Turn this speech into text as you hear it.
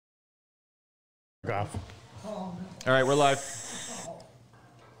Off. All right, we're live.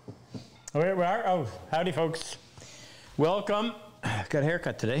 We are. Oh, howdy, folks. Welcome. Got a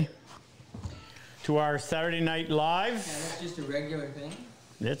haircut today to our Saturday Night Live. Yeah, that's just a regular thing.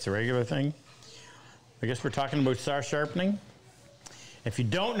 It's a regular thing. I guess we're talking about star sharpening. If you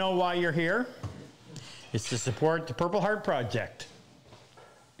don't know why you're here, it's to support the Purple Heart Project.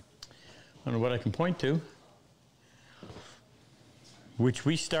 I don't know what I can point to. Which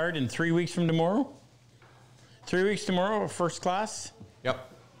we start in 3 weeks from tomorrow. 3 weeks tomorrow, first class.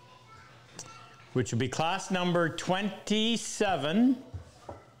 Yep. Which will be class number 27.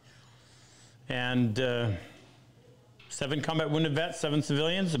 And 7 combat wounded vets, 7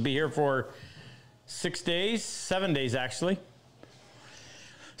 civilians. Will be here for 6 days, 7 days actually.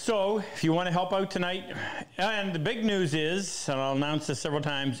 So if you want to help out tonight, and the big news is, and I'll announce this several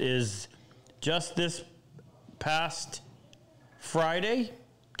times, is just this past Friday,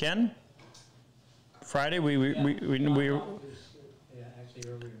 Ken? Friday,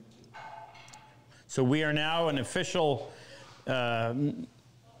 so we are now an official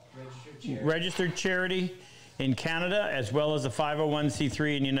registered charity in Canada, as well as a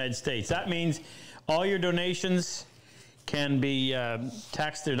 501c3 in the United States. That means all your donations can be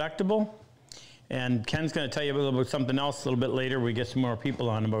tax deductible. And Ken's going to tell you a little bit something else a little bit later. We get some more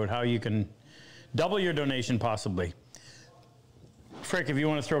people on about how you can double your donation possibly. Frick, if you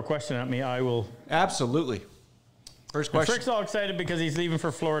want to throw a question at me, I will. Absolutely. First question. Frick's all excited because he's leaving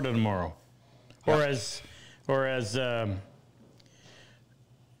for Florida tomorrow. Yep. Or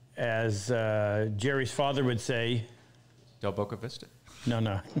as Jerry's father would say. Del Boca Vista.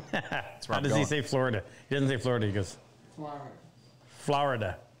 No. How does he say Florida? He doesn't say Florida, he goes.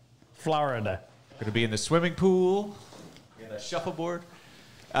 Florida. Going to be in the swimming pool. Get a shuffleboard.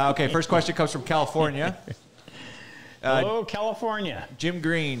 Okay, first question comes from California. Hello, California. Jim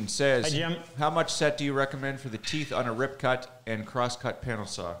Green says, hi, Jim. How much set do you recommend for the teeth on a rip cut and cross cut panel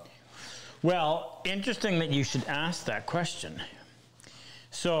saw? Well, interesting that you should ask that question.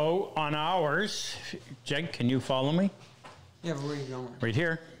 So on ours, Jake, can you follow me? Yeah, but where are you going? Right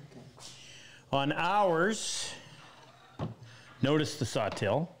here. Okay. On ours, notice the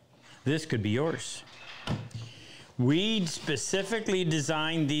sawtail. This could be yours. We specifically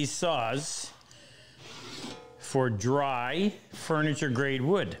designed these saws for dry furniture grade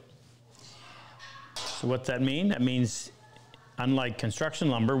wood. So what's that mean? That means unlike construction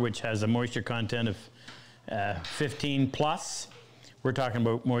lumber, which has a moisture content of 15 plus, we're talking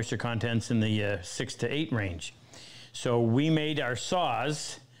about moisture contents in the 6 to 8 range. So we made our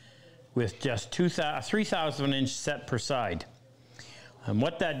saws with just 3,000 inch set per side. And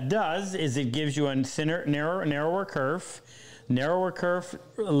what that does is it gives you a thinner, narrower kerf. Narrower kerf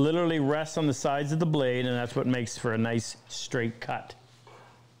literally rests on the sides of the blade, and that's what makes for a nice straight cut.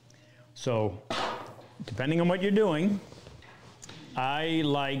 So, depending on what you're doing, I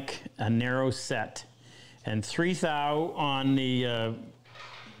like a narrow set. And 3 thou on the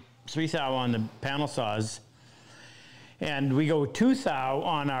panel saws, and we go 2 thou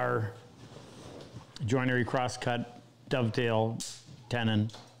on our joinery crosscut, dovetail,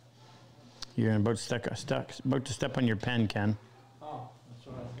 tenon. You're about to step on your pen, Ken. Oh, that's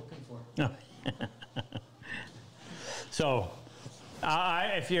what I was looking for. So,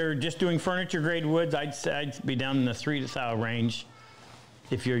 if you're just doing furniture grade woods, I'd be down in the 3 thou range.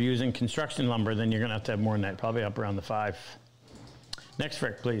 If you're using construction lumber, then you're going to have more than that, probably up around the 5. Next,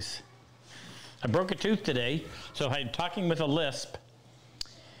 Frick, please. I broke a tooth today, so I'm talking with a lisp.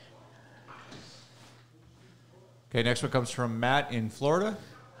 Okay, next one comes from Matt in Florida.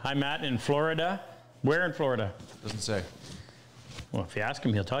 Hi, Matt in Florida. Where in Florida? Doesn't say. Well, if you ask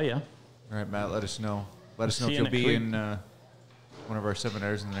him, he'll tell you. All right, Matt, let us know. Let us know if you'll be in one of our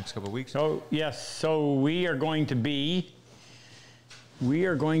seminars in the next couple of weeks. Oh, yes. So we are going to be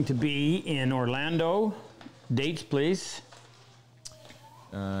in Orlando. Dates, please.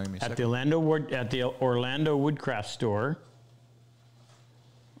 At the Orlando Woodcraft Store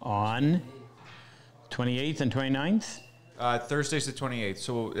on 28th and 29th. Thursday's the 28th.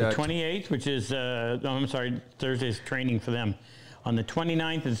 So the 28th, which is Thursday's training for them. On the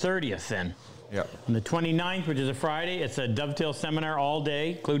 29th and 30th, then. Yep. On the 29th, which is a Friday, it's a dovetail seminar all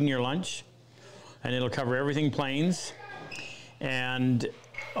day, including your lunch, and it'll cover everything planes. And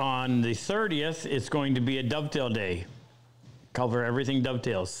on the 30th, it's going to be a dovetail day. Cover everything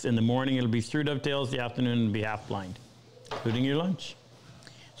dovetails. In the morning, it'll be through dovetails. The afternoon, it'll be half blind, including your lunch.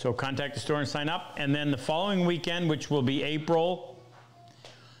 So contact the store and sign up. And then the following weekend, which will be April,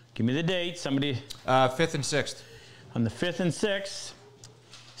 give me the date, somebody. 5th and 6th. On the 5th and 6th,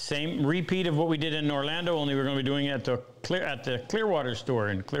 Same repeat of what we did in Orlando, only we're going to be doing it at the Clearwater store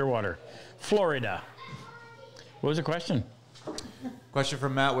in Clearwater, Florida. What was the question? Question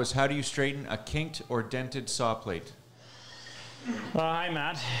from Matt was, how do you straighten a kinked or dented saw plate? Hi,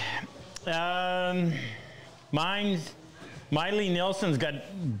 Matt. My Lee Nelsons got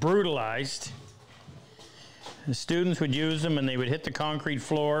brutalized. The students would use them and they would hit the concrete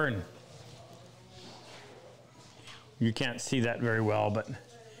floor, and you can't see that very well, but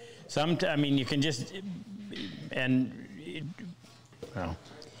I mean, you can just, well,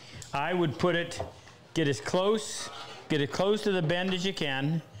 I would get as close to the bend as you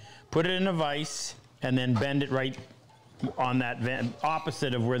can, put it in a vise, and then bend it right on that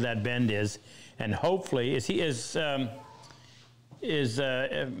opposite of where that bend is, and hopefully,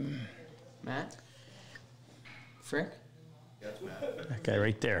 Matt? Frick? That guy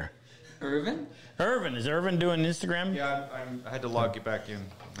right there. Irvin? Is Irvin doing Instagram? Yeah, I had to log you back in.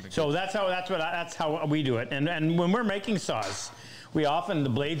 So that's how we do it. And when we're making saws,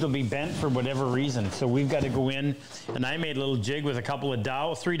 the blades will be bent for whatever reason. So we've got to go in, and I made a little jig with a couple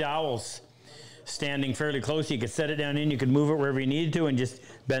of three dowels standing fairly close. You could set it down in, you could move it wherever you needed to, and just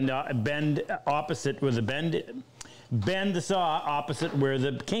bend opposite where bend the saw opposite where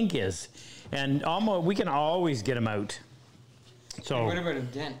the kink is. And we can always get them out. So what about a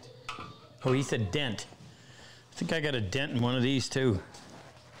dent? Oh, he said dent. I think I got a dent in one of these too.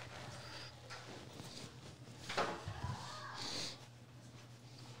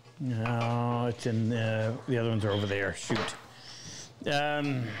 No, it's in the other ones are over there. Shoot.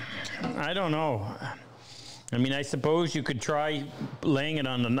 I don't know. I mean, I suppose you could try laying it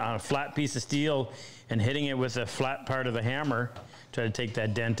on a flat piece of steel and hitting it with a flat part of the hammer, try to take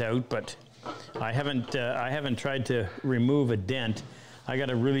that dent out. But I haven't tried to remove a dent. I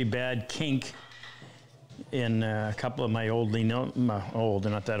got a really bad kink in a couple of my old they're not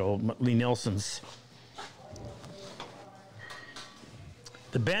that old, Lee Nelsons.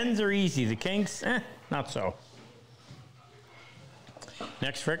 The bends are easy, the kinks, not so.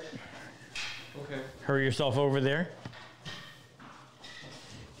 Next, Frick. Okay. Hurry yourself over there.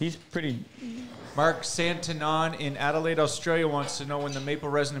 He's pretty... Mark Santanon in Adelaide, Australia wants to know when the maple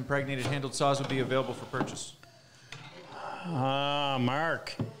resin impregnated handled saws will be available for purchase.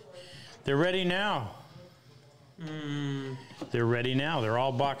 Mark. They're ready now. They're ready now. They're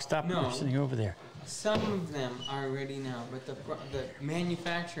all boxed up. No. They're sitting over there. Some of them are ready now, but the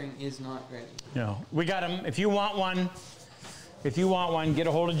manufacturing is not ready. No. We got them. If you want one, get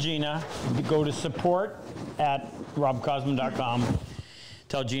a hold of Gina. Go to support@RobCosman.com.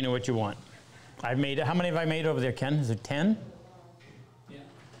 Tell Gina what you want. How many have I made over there, Ken? Is it 10? Yeah.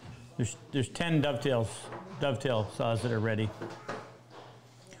 There's 10 dovetail saws that are ready.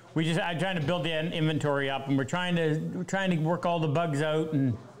 I'm trying to build the inventory up, and we're trying to work all the bugs out,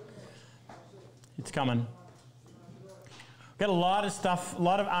 and it's coming. Got a lot of stuff, a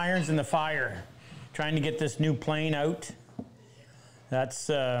lot of irons in the fire, trying to get this new plane out.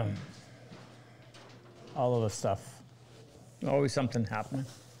 That's all of the stuff. Always something happening.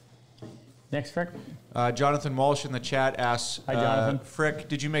 Next, Frick. Jonathan Walsh in the chat asks, Hi, Jonathan. Frick,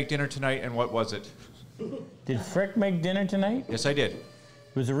 did you make dinner tonight, and what was it? Did Frick make dinner tonight? Yes, I did. It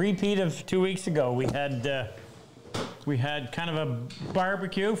was a repeat of 2 weeks ago. We had kind of a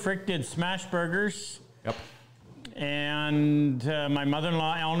barbecue. Frick did smash burgers. Yep. And my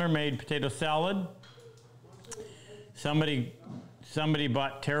mother-in-law, Eleanor, made potato salad. Somebody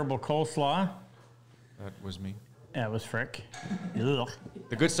bought terrible coleslaw. That was me. That was Frick. Ugh.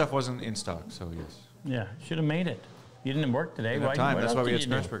 The good stuff wasn't in stock, so yes. Yeah, should have made it. You didn't work today. Didn't have time. What That's else why we did had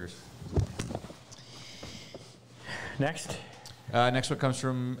you do? smash burgers. Next. Next one comes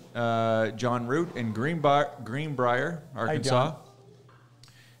from John Root in Greenbrier, Arkansas. John.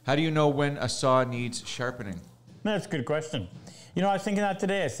 How do you know when a saw needs sharpening? That's a good question. You know, I was thinking that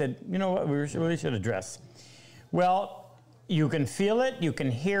today. I said, you know what, we really should address. Well, you can feel it, you can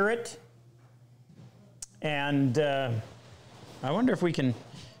hear it, and I wonder if we can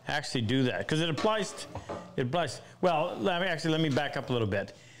actually do that, because it applies. Well, let me back up a little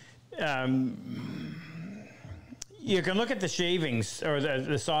bit. You can look at the shavings or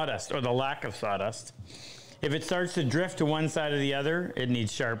the sawdust or the lack of sawdust. If it starts to drift to one side or the other, it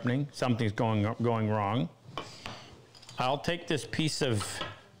needs sharpening. Something's going wrong. I'll take this piece of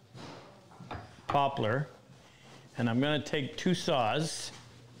poplar, and I'm going to take 2 saws.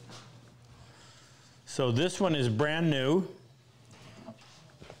 So this one is brand new.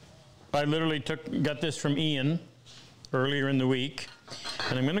 I literally got this from Ian earlier in the week.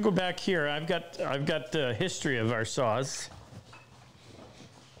 And I'm going to go back here. I've got the history of our saws.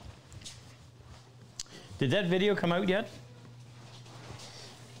 Did that video come out yet?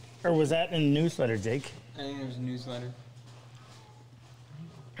 Or was that in the newsletter, Jake? I think it was a newsletter.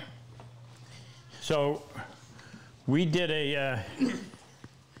 So we did a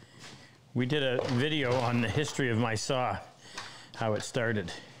video on the history of my saw, how it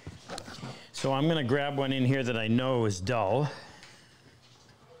started. So I'm going to grab one in here that I know is dull.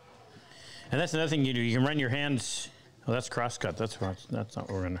 And that's another thing you do. You can run your hands. Oh, that's crosscut. That's not what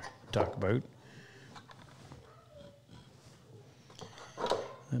we're going to talk about.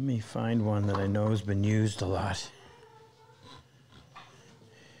 Let me find one that I know has been used a lot.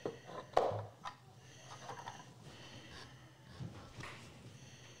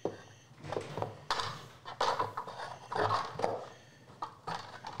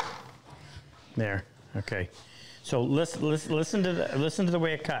 There. Okay. So listen to the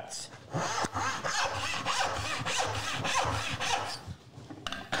way it cuts.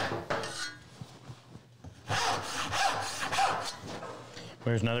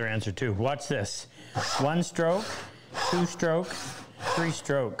 There's another answer too. Watch this. 1 stroke, 2 stroke, 3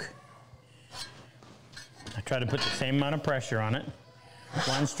 stroke. I try to put the same amount of pressure on it.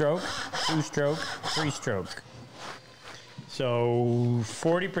 1 stroke, 2 stroke, 3 stroke. So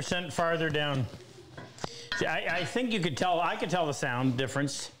 40% farther down. See, I think you could tell, I could tell the sound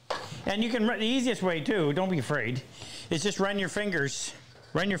difference. And you can, the easiest way too, don't be afraid, is just run your fingers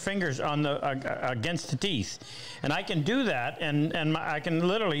on the, against the teeth. And I can do that, and I can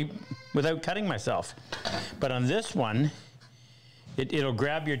literally, without cutting myself. But on this one, it'll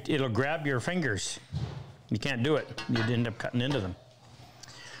grab your fingers. You can't do it. You'd end up cutting into them.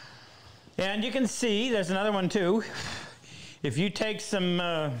 And you can see, there's another one too. If you take some,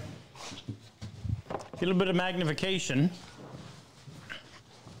 a little bit of magnification,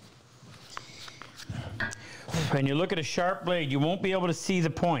 and you look at a sharp blade, you won't be able to see the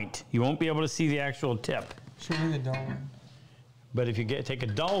point. You won't be able to see the actual tip. Show me the dull one. But if you take a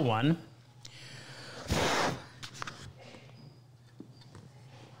dull one,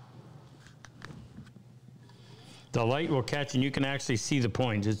 the light will catch and you can actually see the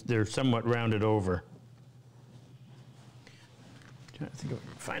points. They're somewhat rounded over. I think I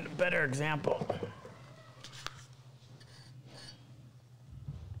can find a better example.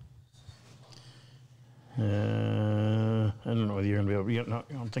 I don't know whether you're going to be able. I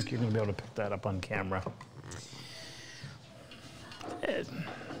don't think you're going to be able to pick that up on camera.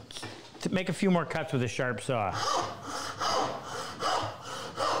 To make a few more cuts with a sharp saw.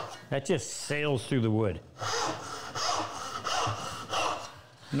 That just sails through the wood. I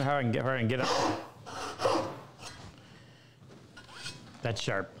don't know how I can get it. That's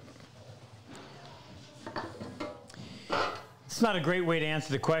sharp. It's not a great way to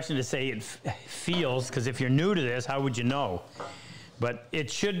answer the question to say it feels, because if you're new to this, how would you know? But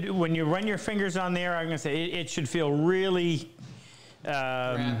it should, when you run your fingers on there, I'm going to say it should feel really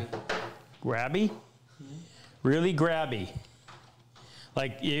grabby. Mm-hmm. Really grabby.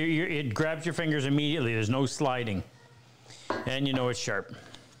 Like it grabs your fingers immediately. There's no sliding. And you know it's sharp.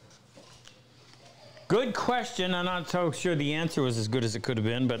 Good question. I'm not so sure the answer was as good as it could have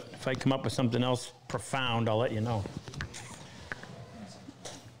been, but if I come up with something else profound, I'll let you know.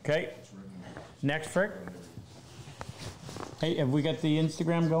 Okay. Next, Frick. Hey, have we got the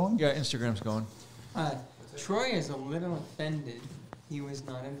Instagram going? Yeah, Instagram's going. Troy is a little offended he was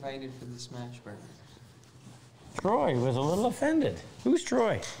not invited for the Smash Burger. Troy was a little offended. Who's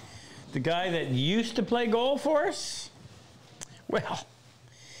Troy? The guy that used to play goal for us? Well,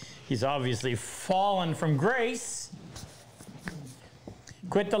 he's obviously fallen from grace.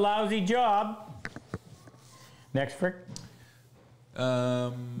 Quit the lousy job. Next, Frick.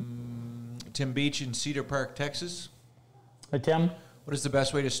 Tim Beach in Cedar Park, Texas. Hey, Tim. What is the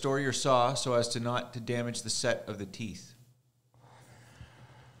best way to store your saw so as to not to damage the set of the teeth?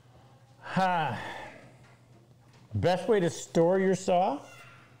 Best way to store your saw?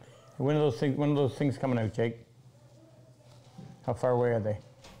 When are those things coming out, Jake? How far away are they?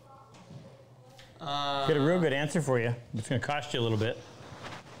 Get a real good answer for you. It's going to cost you a little bit.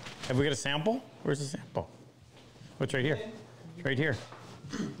 Have we got a sample? Where's the sample? What's right here? It's right here.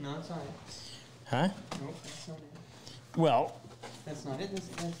 No, it's not it. Huh? Nope, that's not it. Well. That's not it.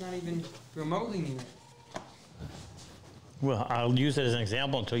 That's not even remotely near it. Well, I'll use it as an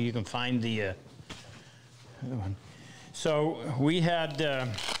example until you can find the other one. So we've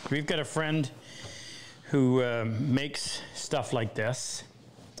got a friend who makes stuff like this.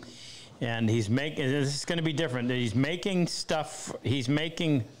 And this is going to be different. He's making stuff,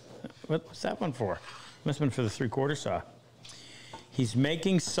 what's that one for? Must have been for the 3/4 saw. He's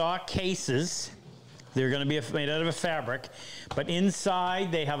making saw cases. They're going to be made out of a fabric, but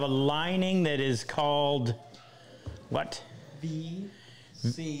inside they have a lining that is called what?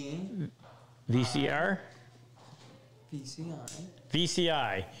 VCR? VCI.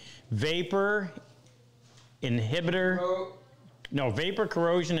 VCI. Vapor inhibitor. No, vapor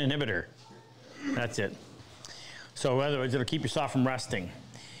corrosion inhibitor. That's it. So in other words, it'll keep your saw from rusting.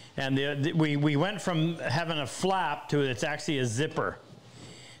 And we went from having a flap to it's actually a zipper.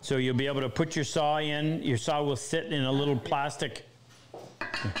 So you'll be able to put your saw in. Your saw will sit in a little plastic.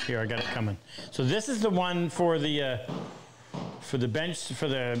 Here, I got it coming. So this is the one for the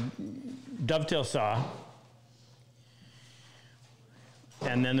dovetail saw.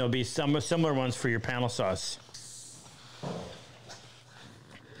 And then there'll be some similar ones for your panel saws.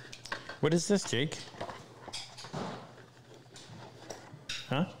 What is this, Jake?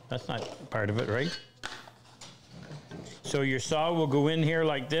 Huh? That's not part of it, right? So your saw will go in here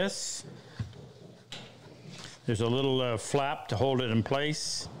like this. There's a little flap to hold it in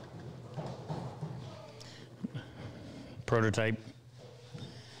place. Prototype.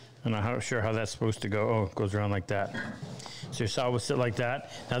 I'm not sure how that's supposed to go. Oh, it goes around like that. So your saw will sit like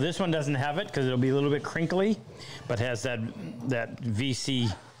that. Now this one doesn't have it because it'll be a little bit crinkly, but has that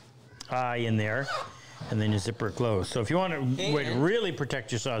VCI in there, and then your zipper closed. So if you want to really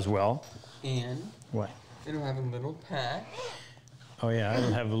protect your saw as well. And what? It'll have a little patch. Oh yeah,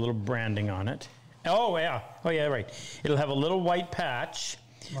 it'll have a little branding on it. Oh yeah, right. It'll have a little white patch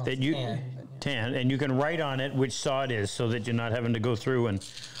that you tan, and you can write on it which saw it is, so that you're not having to go through and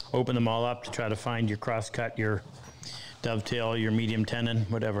open them all up to try to find your crosscut, your dovetail, your medium tenon,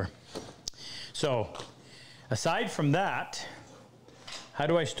 whatever. So, aside from that, how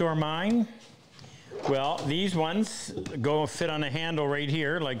do I store mine? Well, these ones go fit on a handle right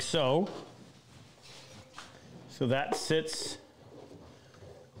here, like so. So that sits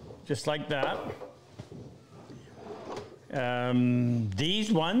just like that.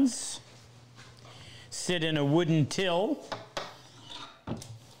 These ones sit in a wooden till, a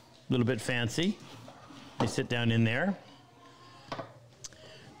little bit fancy. They sit down in there.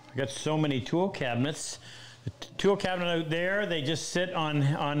 I got so many tool cabinets. The tool cabinet out there, they just sit on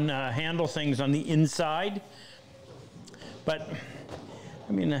handle things on the inside. But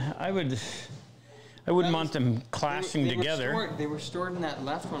I mean, I wouldn't want them clashing together. They were stored in that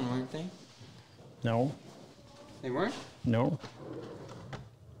left one, weren't they? No. They weren't? No.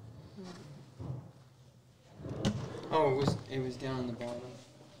 Oh, it was down on the bottom.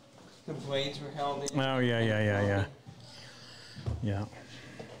 The blades were held in. Oh yeah.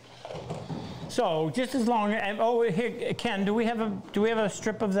 So just as long as here, Ken, do we have a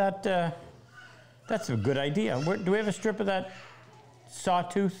strip of that? That's a good idea. Do we have a strip of that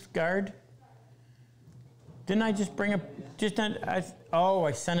sawtooth guard? Didn't I just bring I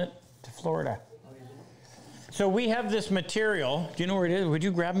sent it to Florida. So we have this material. Do you know where it is? Would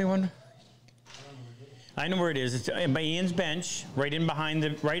you grab me one? I know where it is. It's by Ian's bench, right in behind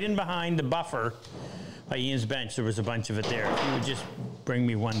the buffer by Ian's bench. There was a bunch of it there. If you would just bring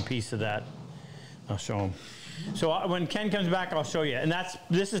me one piece of that, I'll show him. So when Ken comes back, I'll show you. And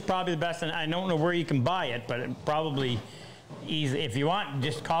this is probably the best. And I don't know where you can buy it, but it probably easy. If you want,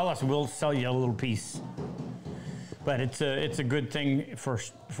 just call us. We'll sell you a little piece. But it's a good thing for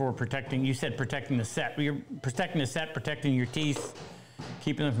protecting. You said protecting the set. You're protecting the set, protecting your teeth,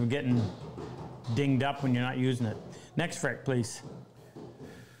 keeping them from getting dinged up when you're not using it. Next Frick, please.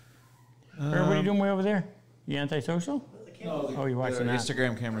 What are you doing way over there? You antisocial? No, you're watching that.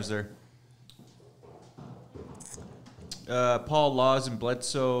 Instagram camera's there. Paul Laws in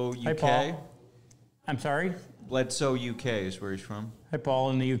Bledsoe, UK. Hi, Paul. I'm sorry? Bledsoe, UK is where he's from. Hi, Paul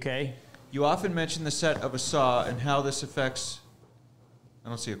in the UK. You often mention the set of a saw and how this affects... I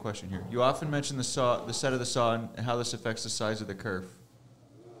don't see a question here. You often mention the set of the saw and how this affects the size of the kerf.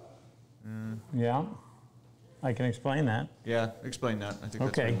 Yeah, I can explain that. Yeah, explain that. I think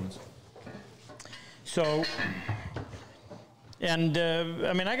that's what it was. So, and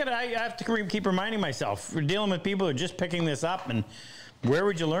I mean, I have to keep reminding myself. We're dealing with people who are just picking this up, and where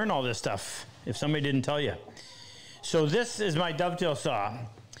would you learn all this stuff if somebody didn't tell you? So this is my dovetail saw,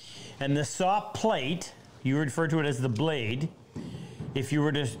 and the saw plate, you refer to it as the blade. If you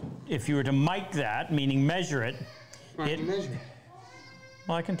were to mic that, meaning measure it,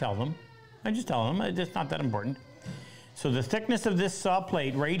 well, I can tell them. I just tell them. It's not that important. So the thickness of this saw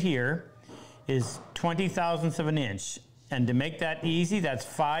plate right here is 20 thousandths of an inch. And to make that easy, that's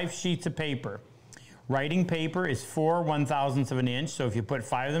 5 sheets of paper. Writing paper is 4 1/1000ths of an inch. So if you put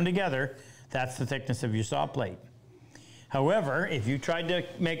 5 of them together, that's the thickness of your saw plate. However, if you tried to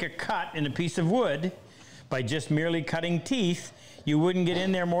make a cut in a piece of wood by just merely cutting teeth, you wouldn't get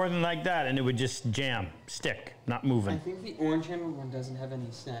in there more than like that, and it would just jam, stick, not moving. I think the orange handle one doesn't have any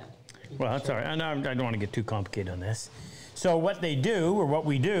set. Well, that's all right. I don't want to get too complicated on this. So what they do, or what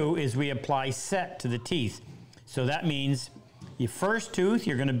we do, is we apply set to the teeth. So that means your first tooth,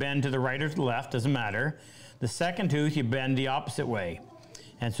 you're going to bend to the right or to the left, doesn't matter. The second tooth, you bend the opposite way.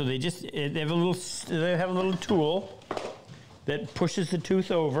 And so they have a little tool that pushes the tooth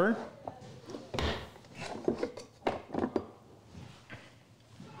over.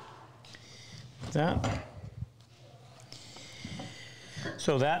 That.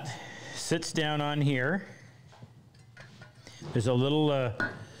 So that sits down on here. There's a little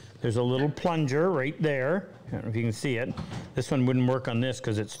plunger right there. I don't know if you can see it. This one wouldn't work on this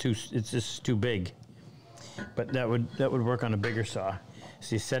because it's just too big. But that would work on a bigger saw.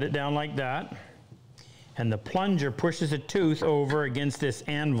 So you set it down like that, and the plunger pushes a tooth over against this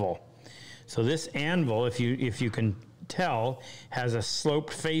anvil. So this anvil, if you can tell, has a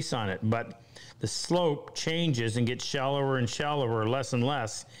sloped face on it, but the slope changes and gets shallower and shallower, less and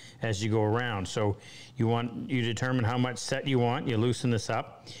less as you go around. So you determine how much set you want, you loosen this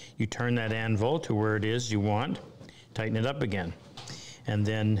up, you turn that anvil to where it is you want, tighten it up again. And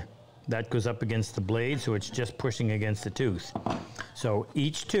then that goes up against the blade, so it's just pushing against the tooth. So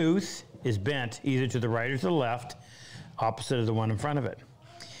each tooth is bent either to the right or to the left, opposite of the one in front of it.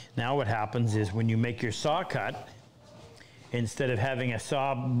 Now what happens is when you make your saw cut, instead of having a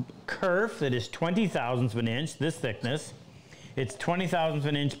saw kerf that is 20 thousandths of an inch, this thickness, it's 20 thousandths of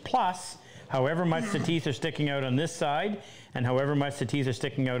an inch plus however much the teeth are sticking out on this side and however much the teeth are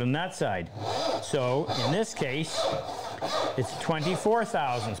sticking out on that side. So in this case, it's 24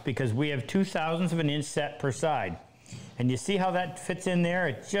 thousandths because we have 2 thousandths of an inch set per side. And you see how that fits in there?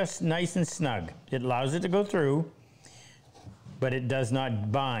 It's just nice and snug. It allows it to go through, but it does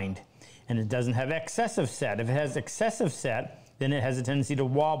not bind. And it doesn't have excessive set. If it has excessive set, then it has a tendency to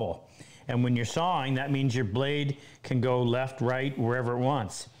wobble. And when you're sawing, that means your blade can go left, right, wherever it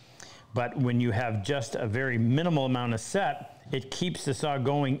wants. But when you have just a very minimal amount of set, it keeps the saw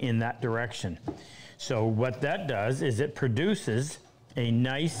going in that direction. So what that does is it produces a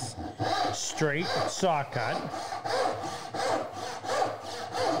nice straight saw cut.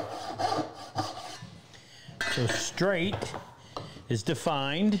 So straight is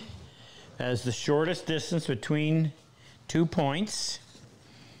defined as the shortest distance between 2 points.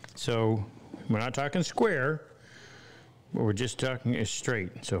 So we're not talking square, but we're just talking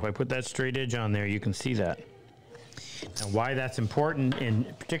straight. So if I put that straight edge on there, you can see that. And why that's important,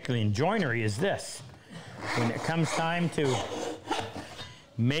 particularly in joinery, is this. When it comes time to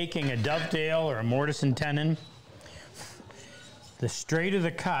making a dovetail or a mortise and tenon, the straighter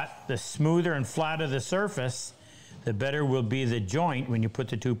the cut, the smoother and flatter the surface, the better will be the joint when you put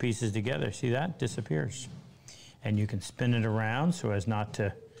the two pieces together. See that? Disappears. And you can spin it around so as not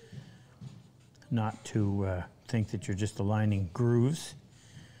to think that you're just aligning grooves.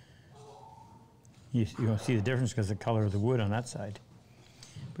 You don't see the difference because of the color of the wood on that side.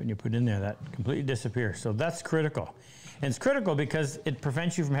 But when you put it in there, that completely disappears. So that's critical. And it's critical because it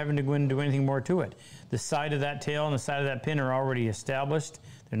prevents you from having to go in and do anything more to it. The side of that tail and the side of that pin are already established.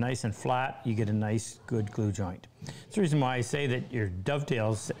 They're nice and flat. You get a nice, good glue joint. That's the reason why I say that your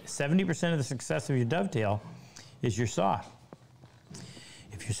dovetails, 70% of the success of your dovetail is your saw.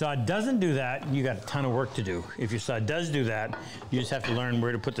 If your saw doesn't do that, you got a ton of work to do. If your saw does do that, you just have to learn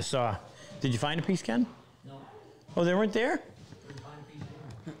where to put the saw. Did you find a piece, Ken? No. Oh, they weren't there? Couldn't find a piece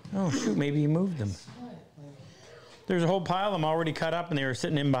there. Oh, shoot, maybe he moved them. There's a whole pile of them already cut up, and they were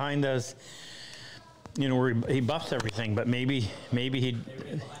sitting in behind us, you know, where he buffs everything, but maybe he... They were behind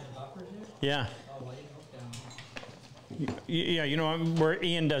the buffers there? Yeah. Oh, well, I didn't look down. Yeah, you know, where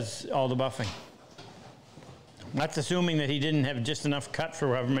Ian does all the buffing. That's assuming that he didn't have just enough cut for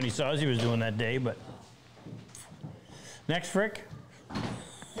however many saws he was doing that day, but... Next, Frick.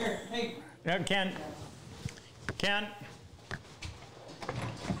 Here, hey. Ken.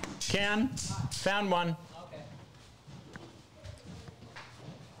 Found one. Okay.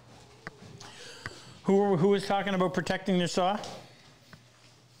 Who was talking about protecting their saw?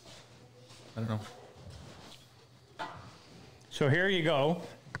 I don't know. So here you go.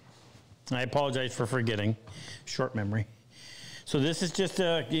 I apologize for forgetting. Short memory. So this is just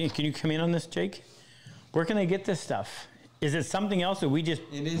can you come in on this, Jake? Where can I get this stuff? Is it something else that we just...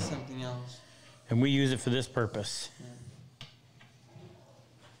 It is something else. And we use it for this purpose? Yeah.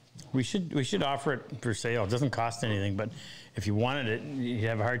 We should offer it for sale. It doesn't cost anything, but if you wanted it, you'd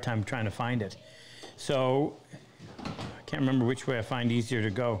have a hard time trying to find it. So I can't remember which way I find easier to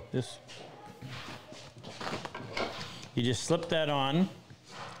go. This. You just slip that on.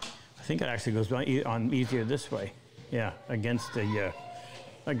 I think it actually goes on easier this way. Yeah, against the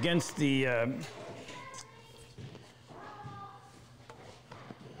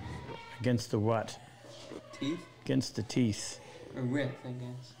what? Teeth? against the teeth. Or width, I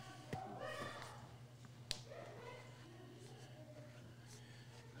guess.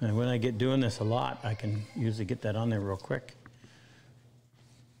 And when I get doing this a lot, I can usually get that on there real quick.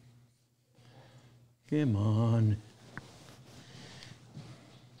 Come on.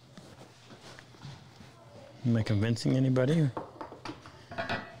 Am I convincing anybody?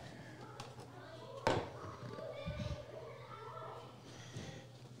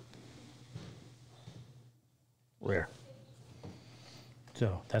 Where?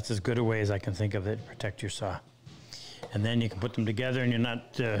 So that's as good a way as I can think of it to protect your saw. And then you can put them together and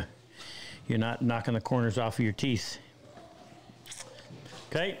you're not knocking the corners off of your teeth.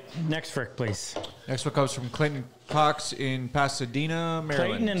 Okay, next frick, please. Next one comes from Clayton Cox in Pasadena,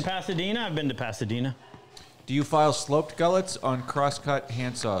 Maryland. Clayton in Pasadena? I've been to Pasadena. Do you file sloped gullets on crosscut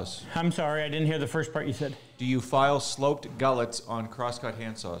handsaws? I'm sorry, I didn't hear the first part you said. Do you file sloped gullets on crosscut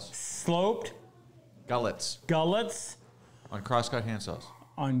handsaws? Sloped? Gullets. Gullets? On crosscut handsaws.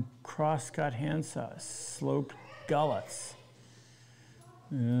 On crosscut handsaws. Sloped gullets.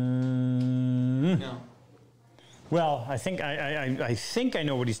 No. Well, I think I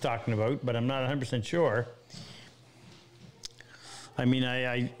know what he's talking about, but I'm not 100% sure. I mean,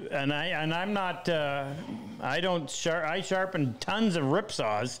 I sharpen tons of rip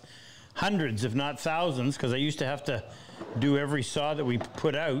saws, hundreds if not thousands, because I used to have to do every saw that we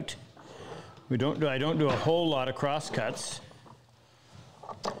put out. I don't do a whole lot of crosscuts,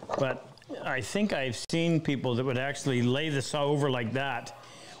 but I think I've seen people that would actually lay the saw over like that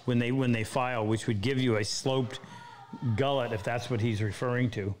when they file, which would give you a sloped gullet, if that's what he's referring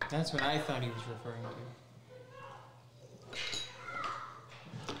to. That's what I thought he was referring to.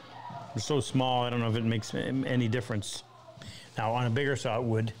 They're so small, I don't know if it makes any difference. Now, on a bigger saw, it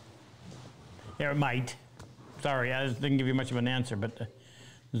would. Yeah, it might. Sorry, I didn't give you much of an answer, but this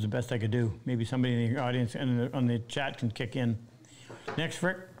is the best I could do. Maybe somebody in the audience and on the chat can kick in. Next,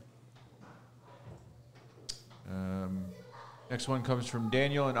 Frick. Next one comes from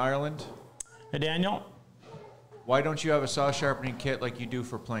Daniel in Ireland. Hey, Daniel. Why don't you have a saw sharpening kit like you do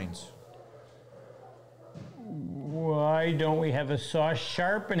for planes? Why don't we have a saw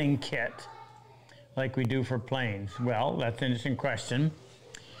sharpening kit like we do for planes? Well, that's an interesting question.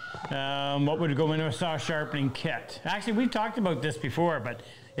 What would go into a saw sharpening kit? Actually, we've talked about this before, but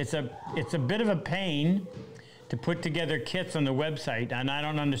it's a bit of a pain to put together kits on the website, and I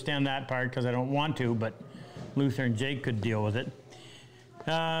don't understand that part because I don't want to, but Luther and Jake could deal with it.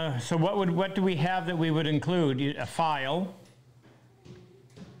 So what do we have that we would include? A file.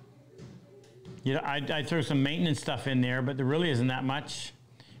 You know, I'd throw some maintenance stuff in there, but there really isn't that much.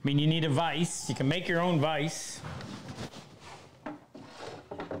 I mean, you need a vise. You can make your own vise.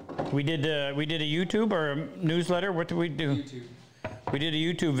 We did a YouTube or a newsletter. What did we do? YouTube. We did a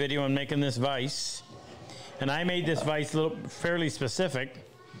YouTube video on making this vise, and I made this vise fairly specific,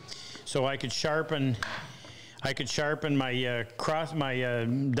 so I could sharpen my my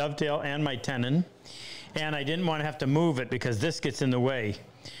dovetail and my tenon, and I didn't want to have to move it because this gets in the way.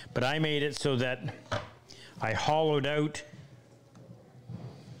 But I made it so that I hollowed out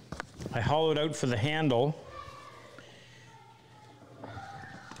for the handle.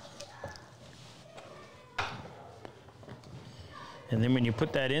 And then when you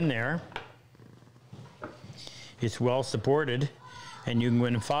put that in there, it's well supported and you can go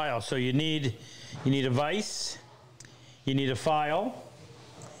in and file. So you need a vise, you need a file.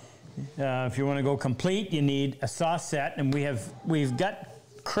 If you want to go complete, you need a saw set, and we've got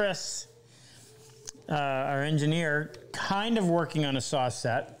Chris, our engineer, kind of working on a saw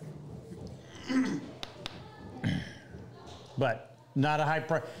set, but not a high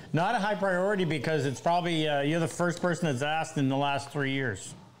priority because it's probably you're the first person that's asked in the last 3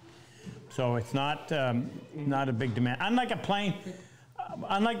 years, so it's not a big demand. Unlike a plane.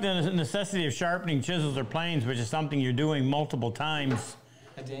 Unlike the necessity of sharpening chisels or planes, which is something you're doing multiple times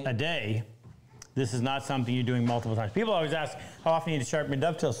a day, this is not something you're doing multiple times. People always ask, how often do you need to sharpen a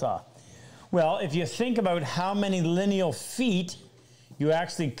dovetail saw? Well, if you think about how many lineal feet you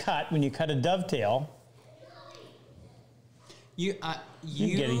actually cut when you cut a dovetail, you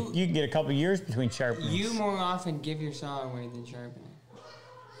can get a couple years between sharpenings. You more often give your saw away than sharpen it.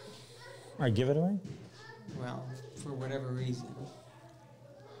 Or give it away? Well, for whatever reason.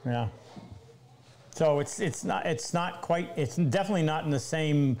 Yeah. So it's definitely not in the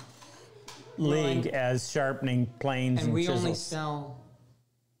same league as sharpening planes and we chisels. only sell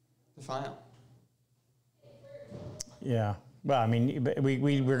the file. Yeah. Well, I mean,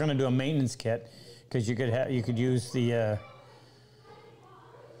 we're going to do a maintenance kit because you could use the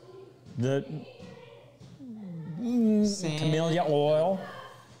camellia oil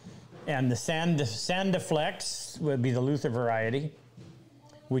And the Sandiflex would be the Luther variety,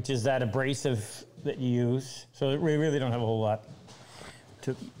 which is that abrasive that you use. So we really don't have a whole lot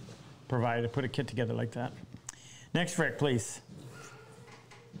to put a kit together like that. Next Rick, please.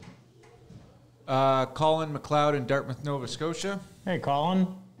 Colin McLeod in Dartmouth, Nova Scotia. Hey, Colin.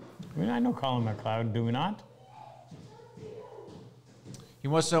 I know Colin McLeod, do we not? He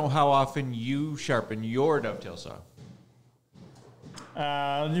wants to know how often you sharpen your dovetail saw.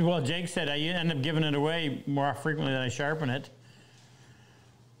 Well, Jake said I end up giving it away more frequently than I sharpen it.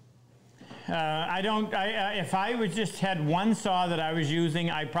 If I was just had one saw that I was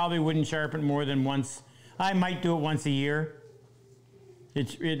using, I probably wouldn't sharpen more than once. I might do it once a year.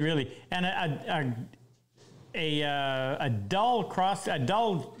 It really, and a dull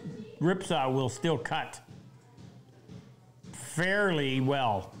rip saw will still cut fairly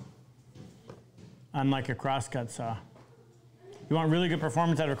well, unlike a crosscut saw. You want really good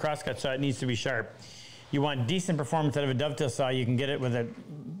performance out of a crosscut saw, it needs to be sharp. You want decent performance out of a dovetail saw, you can get it with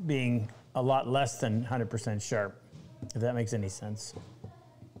it being a lot less than 100% sharp, if that makes any sense.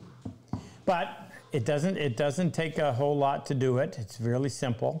 But it doesn't take a whole lot to do it. It's really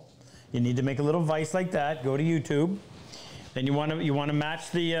simple. You need to make a little vise like that. Go to YouTube. Then you want to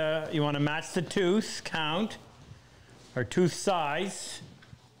match the tooth count or tooth size,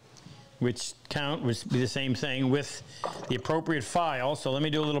 which count would be the same thing with the appropriate file. So let me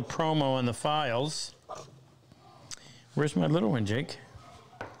do a little promo on the files. Where's my little one, Jake?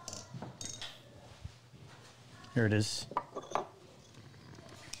 Here it is.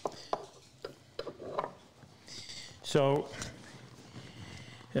 So,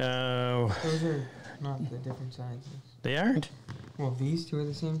 those are not the different sizes. They aren't? Well, these two are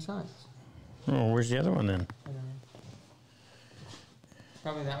the same size. Oh, where's the other one then? I don't know.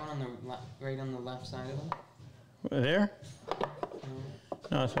 Probably that one on the right on the left side of them. There?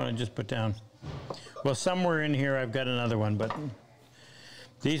 No, that's what I just put down. Well, somewhere in here I've got another one, but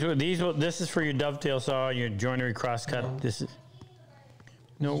this is for your dovetail saw, your joinery crosscut. No. This is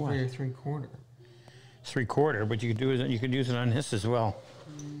for your 3/4. 3/4, but you could use it on this as well.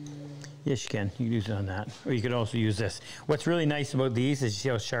 Yes, you can. You can use it on that, or you could also use this. What's really nice about these is you see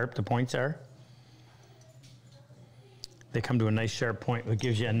how sharp the points are. They come to a nice sharp point. It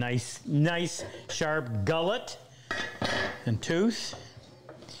gives you a nice sharp gullet and tooth.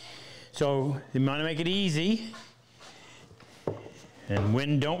 So you want to make it easy. And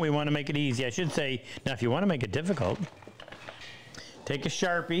when don't we want to make it easy? I should say, now if you want to make it difficult, take a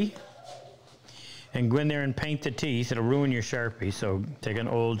Sharpie and go in there and paint the teeth. It'll ruin your Sharpie. So take an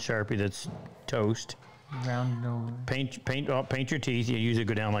old Sharpie that's toast. Round it over. Paint your teeth. You usually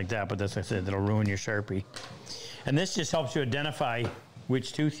go down like that, but that's like I said, that'll ruin your Sharpie. And this just helps you identify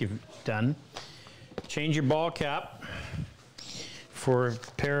which tooth you've done. Change your ball cap for a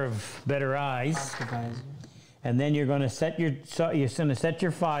pair of better eyes. And then you're going to set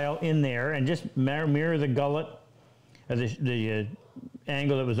your file in there and just mirror the gullet, the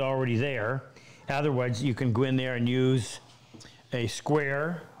angle that was already there. Otherwise, you can go in there and use a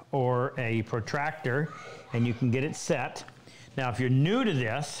square or a protractor, and you can get it set. Now, if you're new to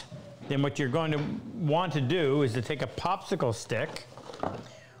this, then what you're going to want to do is to take a popsicle stick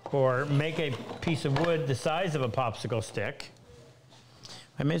or make a piece of wood the size of a popsicle stick.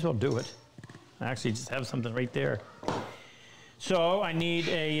 I may as well do it. I actually just have something right there. So I need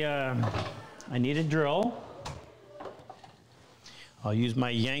a drill. I'll use my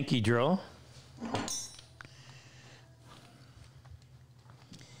Yankee drill.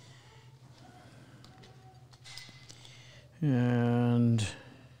 And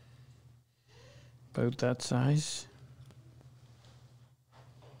about that size.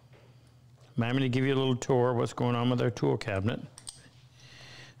 I'm going to give you a little tour of what's going on with our tool cabinet.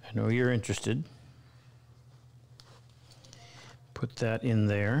 I know you're interested. Put that in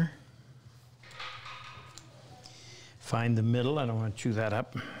there. Find the middle. I don't want to chew that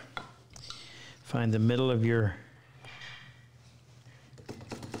up. Find the middle of your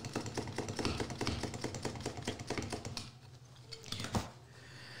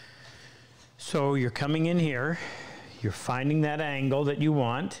So you're coming in here, you're finding that angle that you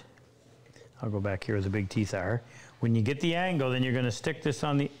want. I'll go back here where the big teeth are. When you get the angle, then you're going to stick this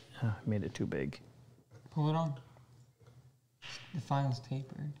on the... Oh, I made it too big. Pull it on. The file's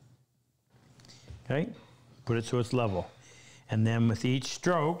tapered. Okay, put it so it's level. And then with each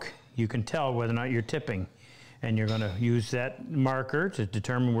stroke, you can tell whether or not you're tipping. And you're going to use that marker to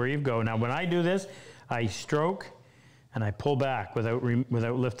determine where you go. Now, when I do this, I stroke and I pull back without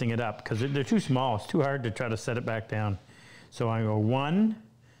lifting it up because they're too small. It's too hard to try to set it back down. So I go 1,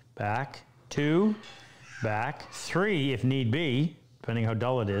 back, 2, back, 3 if need be, depending how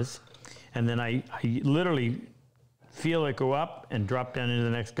dull it is. and then I literally feel it go up and drop down into the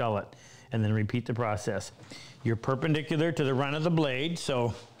next gullet, and then repeat the process. You're perpendicular to the run of the blade,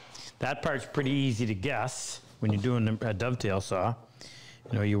 so that part's pretty easy to guess when you're doing a dovetail saw.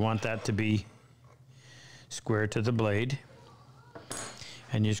 You know, you want that to be square to the blade,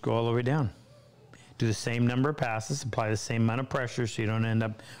 and you just go all the way down. Do the same number of passes, apply the same amount of pressure so you don't end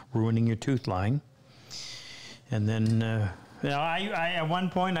up ruining your tooth line. And then, I at one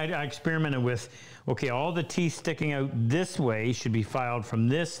point I experimented with, okay, all the teeth sticking out this way should be filed from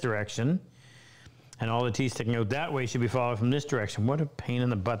this direction, and all the teeth sticking out that way should be filed from this direction. What a pain in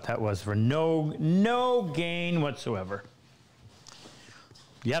the butt that was for no gain whatsoever.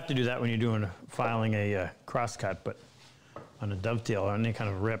 You have to do that when you're doing filing a crosscut, but on a dovetail or any kind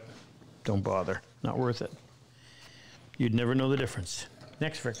of rip, don't bother. Not worth it. You'd never know the difference.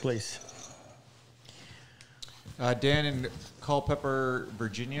 Next, Frick, please. Dan in Culpeper,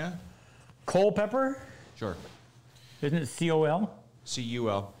 Virginia. Culpeper? Sure. Isn't it C-O-L?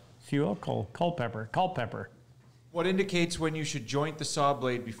 C-U-L. C-O-L? Culpeper. Culpeper. What indicates when you should joint the saw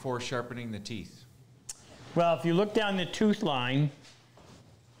blade before sharpening the teeth? Well, if you look down the tooth line,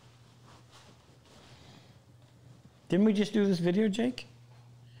 didn't we just do this video, Jake?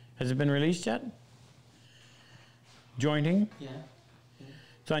 Has it been released yet? Jointing? Yeah.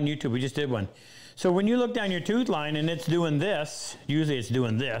 It's on YouTube. We just did one. So when you look down your tooth line and it's doing this, usually it's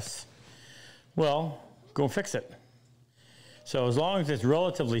doing this, well, go fix it. So as long as it's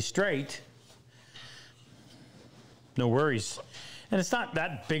relatively straight, no worries. And it's not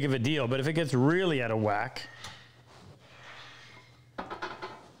that big of a deal, but if it gets really out of whack,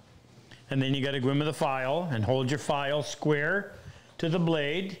 and then you got to go in with a file and hold your file square to the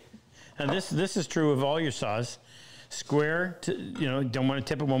blade. And this is true of all your saws. Square to, you know, don't want to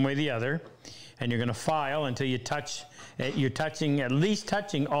tip it one way or the other. And you're going to file until you touch, you're touching, at least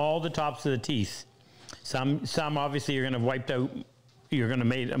touching all the tops of the teeth. Some obviously you're going to have wiped out, you're going to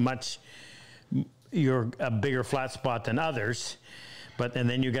make a bigger flat spot than others. And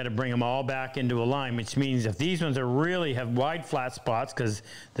then you got to bring them all back into a line, which means if these ones are really have wide flat spots, because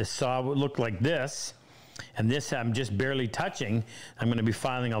the saw would look like this, and this I'm just barely touching, I'm going to be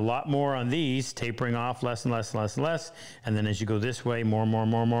filing a lot more on these, tapering off less and less and less and less, and then as you go this way, more,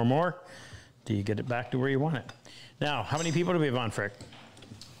 till you get it back to where you want it. Now, how many people do we have on, Frick?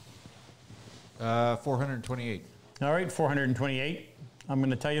 428. All right, 428. I'm going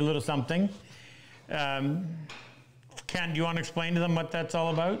to tell you a little something. Ken, do you want to explain to them what that's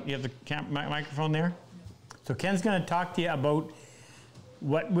all about? You have the microphone there? So Ken's going to talk to you about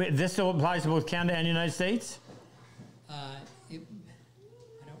this applies to both Canada and the United States? I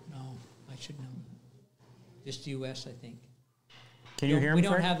don't know. I should know. Just U.S., I think. Can you hear him? We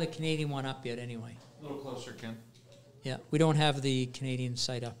don't have the Canadian one up yet anyway. A little closer, Ken. Yeah, we don't have the Canadian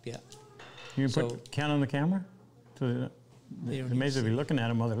site up yet. Can you put Ken on the camera? So They don't amazing to be looking at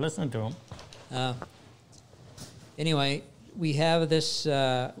him while they're listening to him. Anyway, we have this.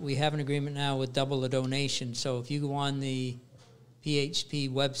 We have an agreement now with Double the Donation. So if you go on the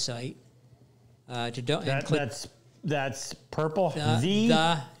PHP website that's purple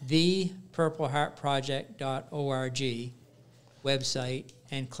the purpleheartproject.org website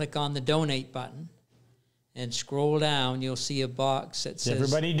and click on the donate button and scroll down. You'll see a box that says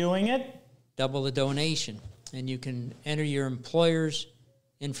everybody doing it. Double the Donation, and you can enter your employer's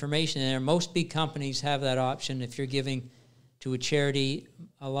information in there. Most big companies have that option. If you're giving to a charity,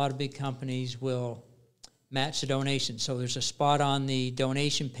 a lot of big companies will match the donation. So there's a spot on the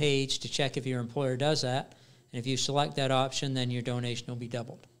donation page to check if your employer does that. And if you select that option, then your donation will be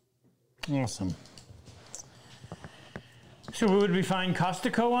doubled. Awesome. So would we find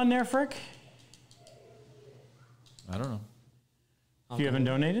Costco on there, Frick? I don't know. You haven't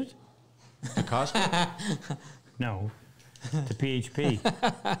donated? To Costco? No. To PHP.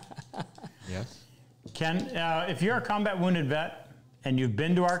 Yes. Ken, if you're a combat wounded vet and you've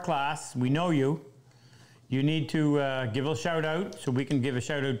been to our class, we know you. You need to give a shout out so we can give a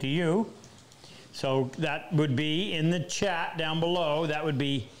shout out to you. So that would be in the chat down below. That would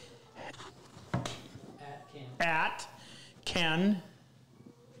be at Ken.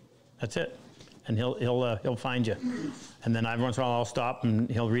 That's it, and he'll find you. And then every once in a while I'll stop and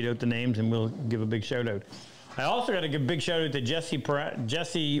he'll read out the names and we'll give a big shout out. I also got to give a big shout out to Jesse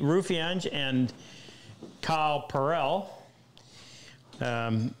Rufiange and Kyle Perel.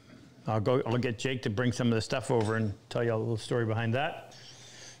 I'll get Jake to bring some of the stuff over and tell you a little story behind that.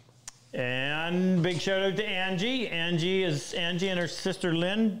 And big shout out to Angie. Angie and her sister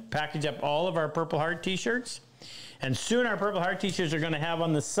Lynn package up all of our Purple Heart t-shirts. And soon our Purple Heart t-shirts are going to have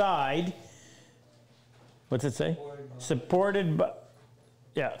on the side, what's it say? Supported by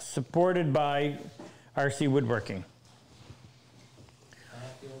Yeah, supported by RC Woodworking.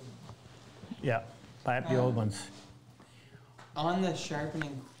 Yeah, buy up the old ones. On the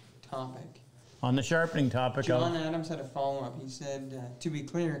sharpening topic, On the sharpening topic, John Adams had a follow-up. He said, to be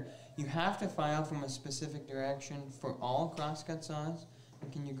clear, you have to file from a specific direction for all crosscut saws,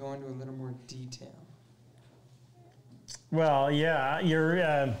 and can you go into a little more detail? well, yeah, you're.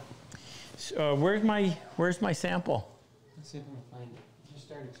 Where's my sample? Let's see if I can find it. Just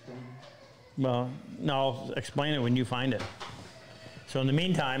start explaining. Well, no, I'll explain it when you find it. So in the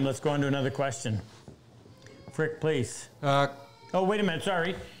meantime, let's go on to another question. Frick, please. Oh, wait a minute,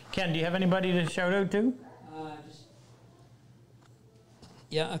 sorry. Ken, do you have anybody to shout out to?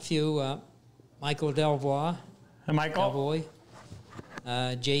 Yeah, a few. Michael Delvoye, Hey, Michael. Cowboy.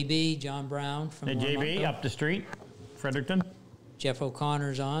 JB, John Brown from Hey, JB, Warmucker. up the street, Fredericton. Jeff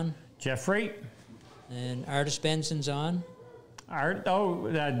O'Connor's on, Jeffrey. and Artis Benson's on. Art. Oh,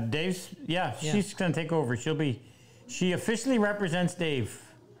 Dave's. Yeah, Yeah. she's going to take over. She officially represents Dave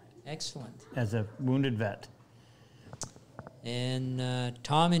Excellent. as a wounded vet. And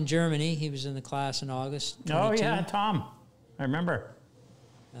Tom in Germany, he was in the class in August. 22. Oh, yeah, Tom. I remember.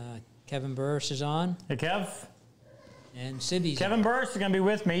 Kevin Burris is on, Hey, Kev. and Sibby's Kevin Burris is going to be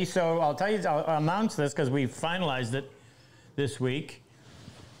with me, so I'll tell you, I'll announce this because we finalized it this week.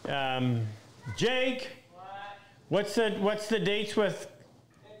 Jake, what's the dates with?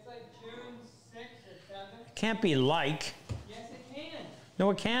 It's like June 6th or 7th. Can't be like. Yes, it can.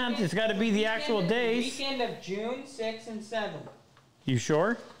 No, it can't. It's got to be the actual days. Weekend of June 6th and 7th. You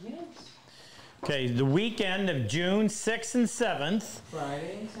sure? Yes. Okay, the weekend of June 6th and 7th.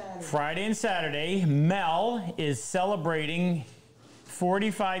 Friday and Saturday. Friday and Saturday, Mel is celebrating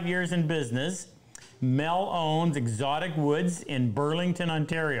 45 years in business. Mel owns Exotic Woods in Burlington,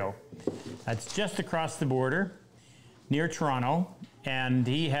 Ontario. That's just across the border, near Toronto. And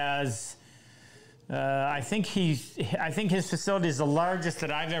he has, I think his facility is the largest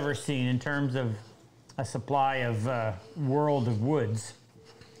that I've ever seen in terms of a supply of world of woods.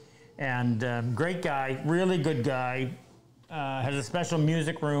 And great guy, really good guy. Has a special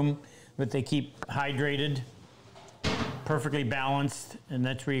music room that they keep hydrated, perfectly balanced, and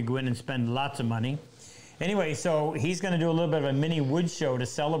that's where you go in and spend lots of money. Anyway, so he's going to do a little bit of a mini wood show to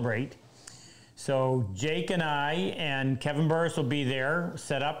celebrate. So Jake and I and Kevin Burris will be there,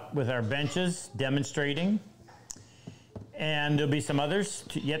 set up with our benches, demonstrating. And there'll be some others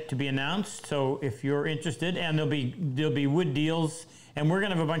yet to be announced. So if you're interested, and there'll be wood deals. And we're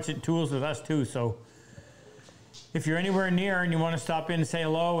going to have a bunch of tools with us too. So if you're anywhere near and you want to stop in and say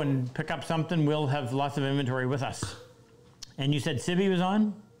hello and pick up something, we'll have lots of inventory with us. And you said Sibby was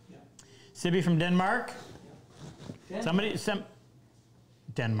on? Yeah. Sibby from Denmark? Denmark.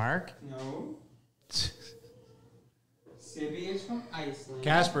 Denmark? No. Sibby is from Iceland.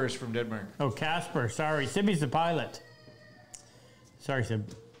 Casper is from Denmark. Oh, Casper. Sorry. Sibby's the pilot. Sorry,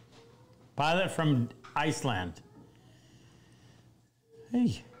 Sib. Pilot from Iceland.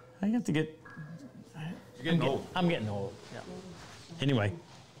 Hey, I have to get... You're getting old. I'm getting old. Yeah. Anyway.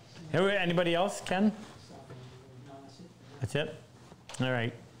 Anybody else, Ken? That's it? All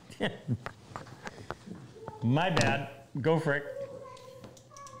right. My bad. Go for it.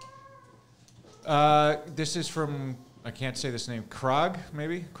 This is from, I can't say this name, Krog,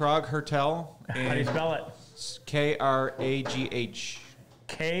 maybe? Krog Hertel. How do you spell it? Kragh.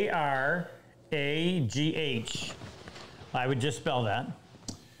 Kragh. I would just spell that.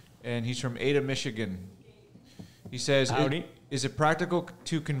 And he's from Ada, Michigan. He says, Howdy. Is it practical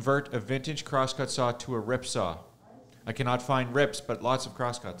to convert a vintage crosscut saw to a rip saw? I cannot find rips, but lots of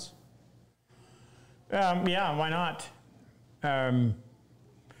crosscuts. Yeah, why not? Now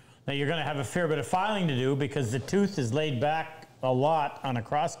you're going to have a fair bit of filing to do because the tooth is laid back a lot on a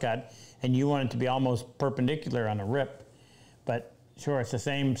crosscut, and you want it to be almost perpendicular on a rip. But sure, it's the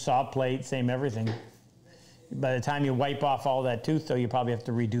same saw plate, same everything. By the time you wipe off all that tooth, though, you probably have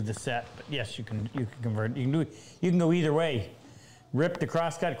to redo the set. But yes, you can convert. You can go either way. Rip to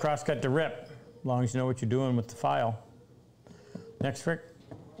crosscut, crosscut to rip, as long as you know what you're doing with the file. Next, Frick.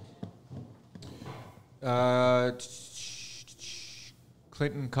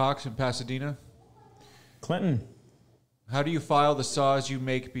 Clinton Cox in Pasadena. Clinton. How do you file the saws you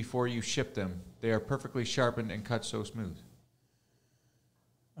make before you ship them? They are perfectly sharpened and cut so smooth.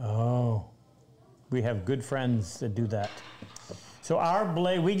 Oh, we have good friends that do that. So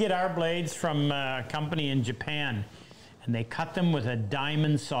we get our blades from a company in Japan, and they cut them with a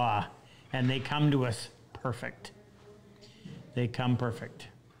diamond saw, and they come to us perfect. They come perfect.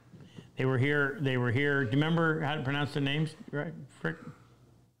 They were here. Do you remember how to pronounce their names? Right, Frick?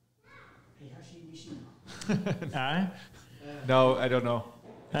 No, I don't know.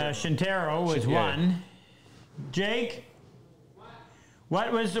 Shintaro was one. Jake,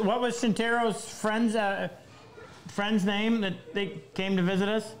 what was Shintaro's friend's name that they came to visit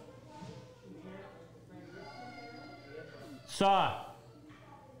us? Saw.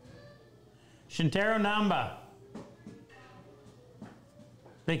 Shintaro Namba.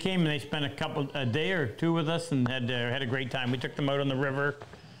 They came and they spent a day or two with us and had a great time. We took them out on the river.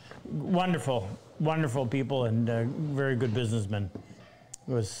 Wonderful, wonderful people and very good businessmen.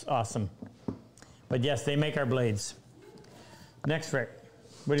 It was awesome. But yes, they make our blades. Next, Rick.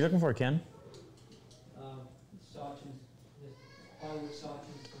 What are you looking for, Ken?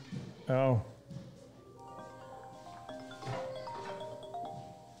 Oh.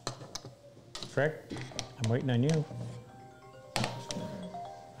 Frick, I'm waiting on you.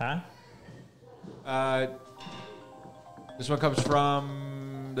 Huh? This one comes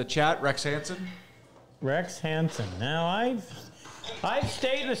from the chat, Rex Hansen. Rex Hansen. Now, I've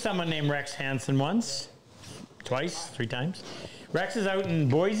stayed with someone named Rex Hansen once, twice, 3 times. Rex is out in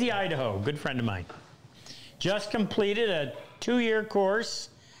Boise, Idaho. Good friend of mine. Just completed a 2-year course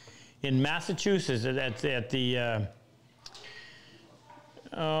in Massachusetts at the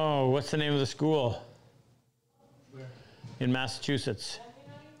what's the name of the school? Where? In Massachusetts.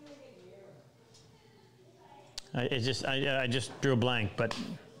 I just drew a blank, but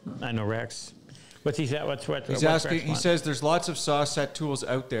I know Rex. What's he said? He's asking. He says there's lots of saw set tools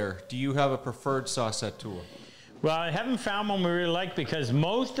out there. Do you have a preferred saw set tool? Well, I haven't found one we really like because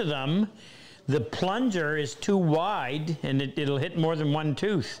most of them, the plunger is too wide and it'll hit more than one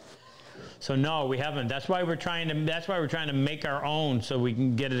tooth. So no, we haven't. That's why we're trying to make our own so we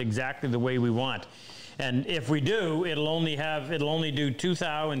can get it exactly the way we want. And if we do, it'll only do 2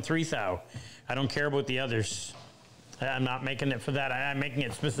 thou and 3 thou. I don't care about the others. I'm not making it for that. I'm making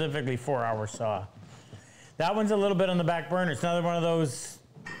it specifically for our saw. That one's a little bit on the back burner. It's another one of those,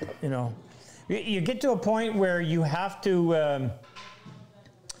 you know, you get to a point where you have to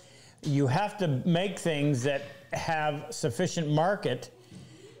make things that have sufficient market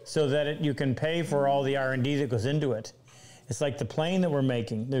so that you can pay for all the R&D that goes into it. It's like the plane that we're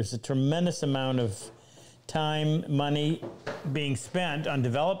making. There's a tremendous amount of time, money being spent on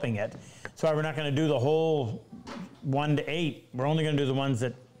developing it. That's why we're not going to do the whole 1 to 8. We're only going to do the ones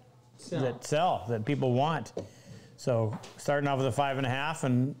that sell, that people want. So starting off with a 5.5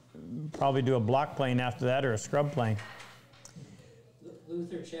 and probably do a block plane after that or a scrub plane.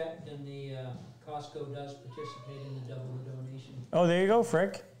 Luther checked and the Costco does participate in the double the donation. Oh, there you go,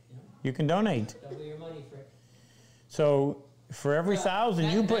 Frick. Yeah. You can donate. Double your money, Frick. So for every 1,000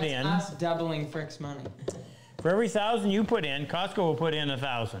 you put in, us doubling Frick's money. For every 1,000 you put in, Costco will put in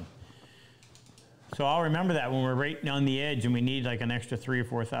 1,000. So I'll remember that when we're right on the edge and we need like an extra 3,000 or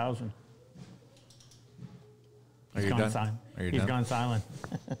 4,000. Are you done? He's gone silent.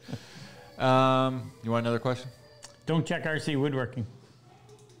 You want another question? Don't check RC woodworking.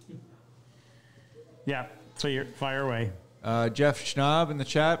 Yeah, so fire away. Jeff Schnaub in the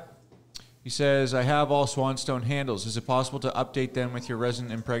chat. He says, I have all Swanstone handles. Is it possible to update them with your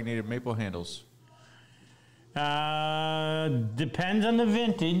resin-impregnated maple handles? Depends on the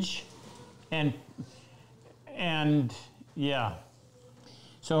vintage. And yeah.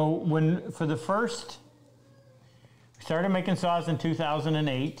 So for the first, we started making saws in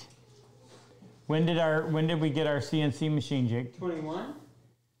 2008. When did we get our CNC machine, Jake? 21.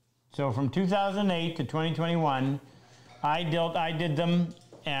 So from 2008 to 2021, I did them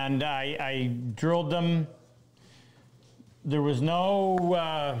and I drilled them. There was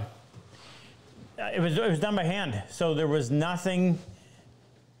no. It was done by hand, so there was nothing.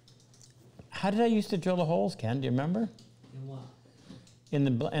 How did I used to drill the holes, Ken? Do you remember? In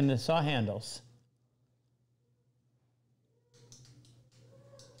what? In the saw handles.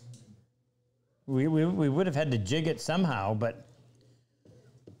 We would have had to jig it somehow, but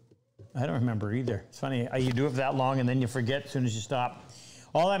I don't remember either. It's funny, you do it for that long and then you forget as soon as you stop.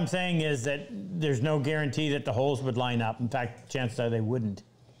 All I'm saying is that there's no guarantee that the holes would line up. In fact, chances are they wouldn't.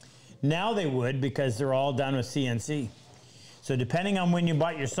 Now they would because they're all done with CNC. So depending on when you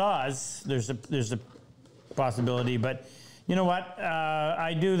bought your saws, there's a possibility. But you know what?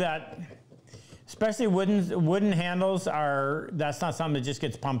 I do that. Especially wooden handles that's not something that just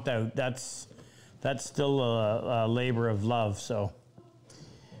gets pumped out. That's still a labor of love. So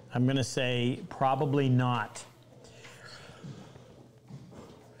I'm going to say probably not.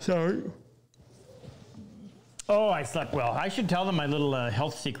 Sorry. Oh, I slept well. I should tell them my little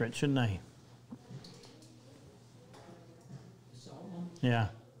health secret, shouldn't I? Yeah.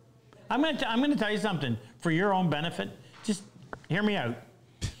 I'm gonna tell you something for your own benefit. Just hear me out.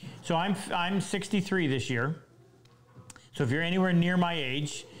 So I'm 63 this year. So if you're anywhere near my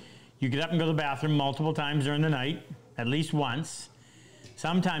age, you get up and go to the bathroom multiple times during the night, at least once.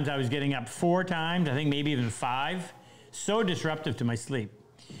 Sometimes I was getting up 4 times, I think maybe even 5. So disruptive to my sleep.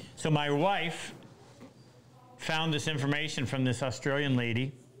 So my wife found this information from this Australian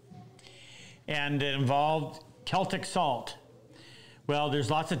lady, and it involved Celtic salt. Well, there's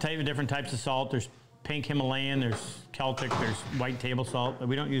lots of different types of salt. There's pink Himalayan, there's Celtic, there's white table salt.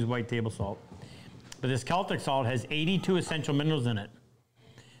 We don't use white table salt. But this Celtic salt has 82 essential minerals in it.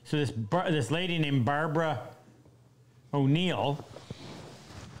 So this lady named Barbara O'Neill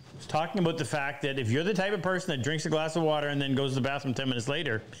was talking about the fact that if you're the type of person that drinks a glass of water and then goes to the bathroom 10 minutes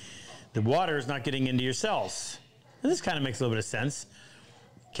later, the water is not getting into your cells. And this kind of makes a little bit of sense.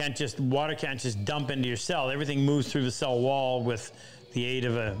 Water can't just dump into your cell. Everything moves through the cell wall with the aid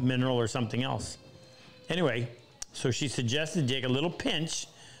of a mineral or something else. Anyway, so she suggested take a little pinch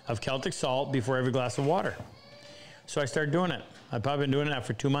of Celtic salt before every glass of water. So I started doing it. I've probably been doing it now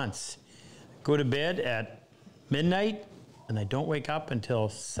for 2 months. Go to bed at midnight, and I don't wake up until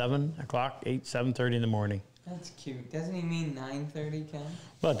 7 o'clock, 7:30 in the morning. That's cute. Doesn't he mean 9:30, Ken?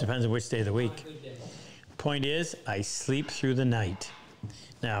 Well, it depends on which day of the week. Point is, I sleep through the night.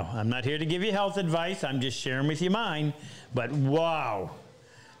 Now, I'm not here to give you health advice. I'm just sharing with you mine. But wow,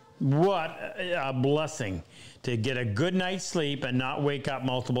 what a blessing. To get a good night's sleep and not wake up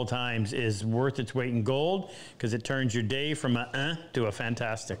multiple times is worth its weight in gold, because it turns your day from a to a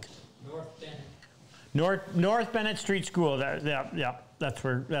fantastic. North Bennett Street School. That's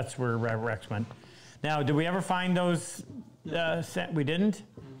where Rex went. Now, did we ever find those? We didn't?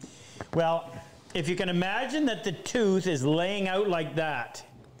 Well, if you can imagine that the tooth is laying out like that,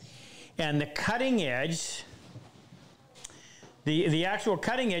 and the cutting edge, the actual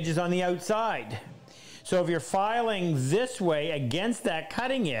cutting edge is on the outside. So if you're filing this way against that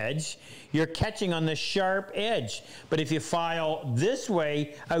cutting edge, you're catching on the sharp edge. But if you file this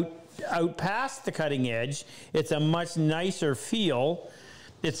way out past the cutting edge, it's a much nicer feel.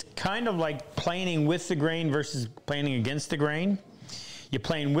 It's kind of like planing with the grain versus planing against the grain. You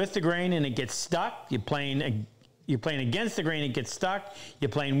plane with the grain and it gets stuck. You plane against the grain, it gets stuck. You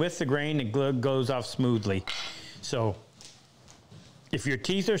plane with the grain, it goes off smoothly. So if your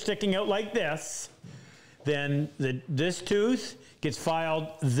teeth are sticking out like this, then this tooth gets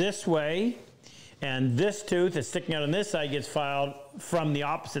filed this way, and this tooth is sticking out on this side gets filed from the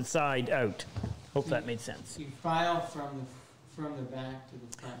opposite side out. Hope that made sense. You file from the back to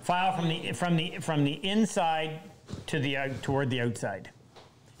the front. File from the inside to toward the outside,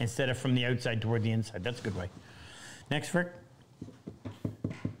 instead of from the outside toward the inside. That's a good way. Next, Rick.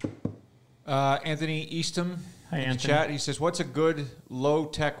 Anthony Eastham in the chat. He says, "What's a good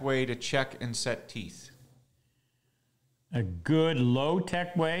low-tech way to check and set teeth?" A good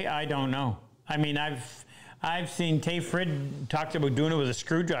low-tech way? I don't know. I mean, I've seen Tay Frid talked about doing it with a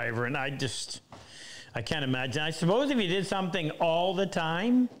screwdriver, and I can't imagine. I suppose if you did something all the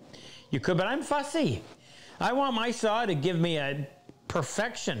time, you could, but I'm fussy. I want my saw to give me a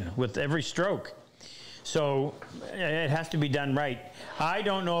perfection with every stroke. So it has to be done right. I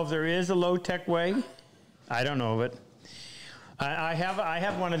don't know if there is a low-tech way. I don't know of it. I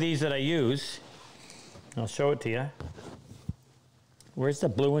have one of these that I use. I'll show it to you. Where's the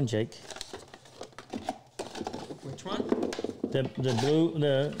blue one, Jake? Which one? The blue,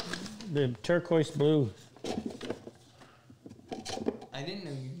 the turquoise blue. I didn't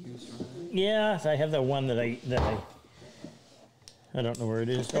know you used one. Yes, I have the one that I don't know where it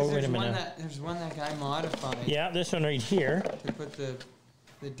is. Oh, wait a minute. There's one that guy modified. Yeah, this one right here. To put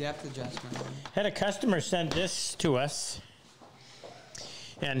the depth adjustment on. Had a customer sent this to us,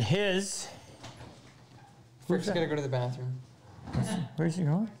 and his. Rick's gotta go to the bathroom. Where's he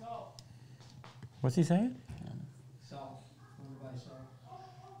going? What's he saying? Salt.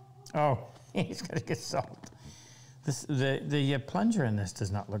 Oh, he's got to get salt. The plunger in this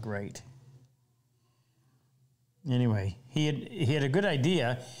does not look right. Anyway, he had a good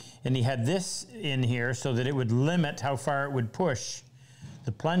idea, and he had this in here so that it would limit how far it would push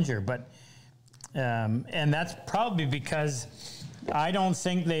the plunger. But and that's probably because I don't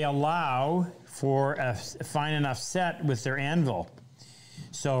think they allow for a fine enough set with their anvil.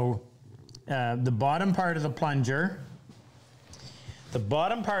 So the bottom part of the plunger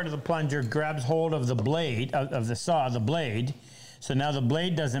grabs hold of the blade of the saw, the blade. So now the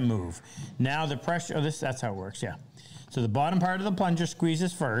blade doesn't move. Now the pressure, that's how it works, yeah. So the bottom part of the plunger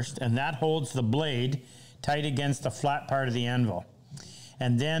squeezes first, and that holds the blade tight against the flat part of the anvil.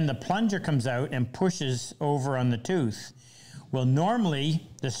 And then the plunger comes out and pushes over on the tooth. Well, normally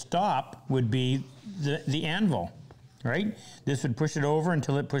the stop would be the anvil, right? This would push it over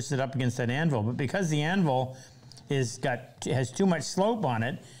until it pushes it up against that anvil. But because the anvil has too much slope on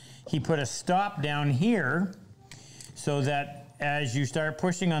it, he put a stop down here so that as you start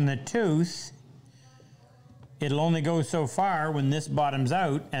pushing on the tooth, it'll only go so far when this bottoms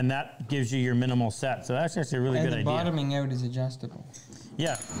out, and that gives you your minimal set. So that's actually a really good idea. And the bottoming out is adjustable.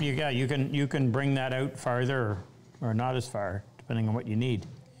 Yeah, you can bring that out farther or not as far, depending on what you need.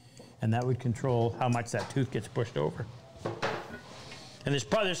 And that would control how much that tooth gets pushed over. And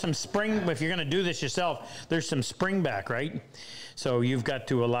there's some spring, if you're going to do this yourself, there's some spring back, right? So you've got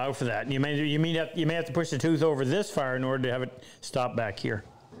to allow for that. And you may have to push the tooth over this far in order to have it stop back here.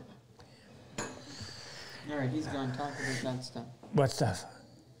 All right, he's going to talk about that stuff. What stuff?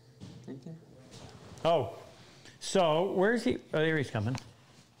 Right there. Oh, so where's he? Oh, there he's coming.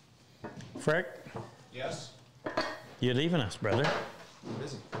 Frick, Yes. you're leaving us, brother. I'm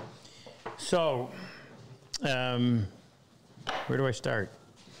busy. So, where do I start?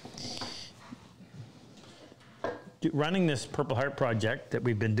 Running this Purple Heart project that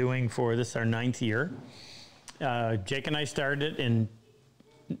we've been doing for this our 9th year. Jake and I started it in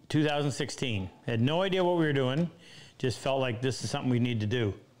 2016. Had no idea what we were doing. Just felt like this is something we need to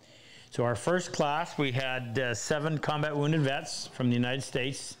do. So our first class, we had 7 combat wounded vets from the United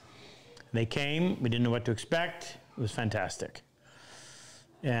States. They came. We didn't know what to expect. It was fantastic.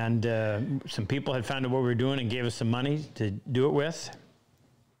 And some people had found out what we were doing and gave us some money to do it with.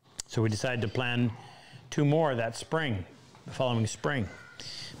 So we decided to plan 2 more that spring, the following spring.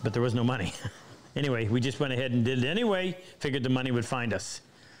 But there was no money. Anyway, we just went ahead and did it anyway, figured the money would find us.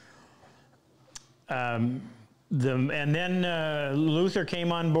 And then Luther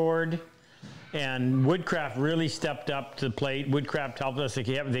came on board, and Woodcraft really stepped up to the plate. Woodcraft helped us. They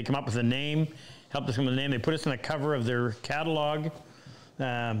came up with a name, helped us come up with a name. They put us on the cover of their catalog.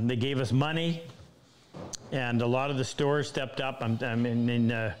 They gave us money, and a lot of the stores stepped up.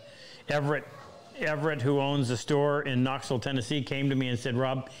 Everett, who owns the store in Knoxville, Tennessee, came to me and said,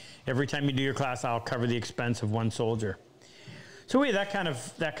 "Rob, every time you do your class, I'll cover the expense of 1 soldier." So we had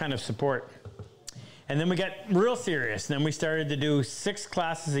that kind of support. And then we got real serious. Then we started to do 6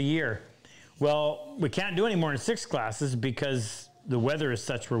 classes a year. Well, we can't do any more than 6 classes because the weather is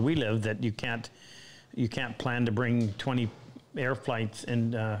such where we live that you can't plan to bring 20 air flights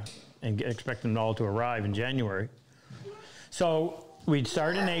and expect them all to arrive in January. So we'd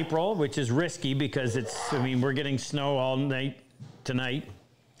start in April, which is risky because we're getting snow all night tonight,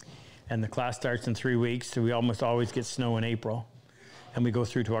 and the class starts in 3 weeks, so we almost always get snow in April, and we go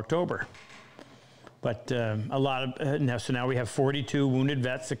through to October. But so now we have 42 wounded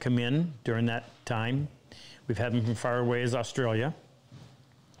vets that come in during that time. We've had them from far away as Australia.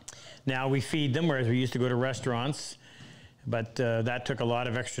 Now we feed them, whereas we used to go to restaurants, but that took a lot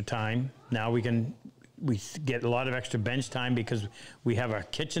of extra time. Now we get a lot of extra bench time because we have a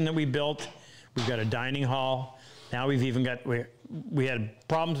kitchen that we built. We've got a dining hall. Now we've even got, we had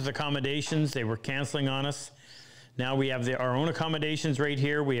problems with accommodations. They were canceling on us. Now we have our own accommodations right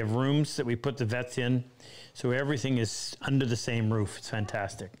here. We have rooms that we put the vets in. So everything is under the same roof. It's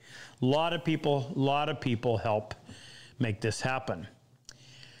fantastic. A lot of people help make this happen.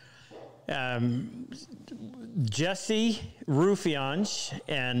 Jesse Ruffiange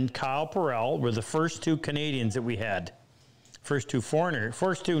and Kyle Perrell were the first 2 Canadians that we had. First 2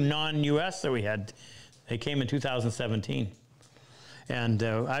 non-US that we had. They came in 2017. And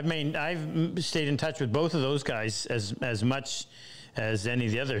I've stayed in touch with both of those guys as much as any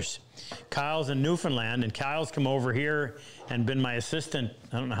of the others. Kyle's in Newfoundland, and Kyle's come over here and been my assistant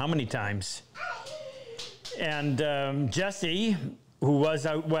I don't know how many times. And Jesse, who was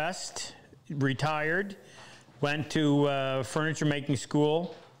out west, retired, went to furniture making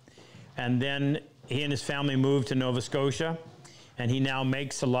school, and then he and his family moved to Nova Scotia, and he now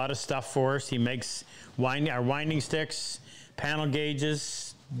makes a lot of stuff for us. He makes our winding sticks, panel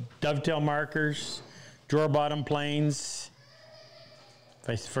gauges, dovetail markers, drawer bottom planes. If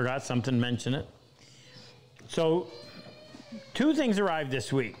I forgot something, mention it. So 2 things arrived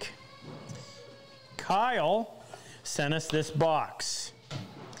this week. Kyle sent us this box.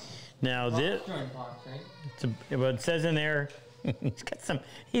 Now this, it says in there,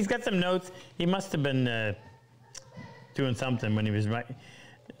 he's got some notes. He must have been doing something when he was writing.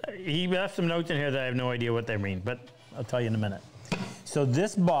 He left some notes in here that I have no idea what they mean, but I'll tell you in a minute. So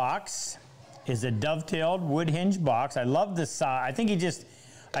this box is a dovetailed wood hinge box. I love this size. I think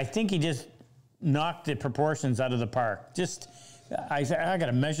he just knocked the proportions out of the park. I got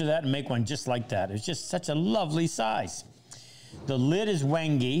to measure that and make one just like that. It's just such a lovely size. The lid is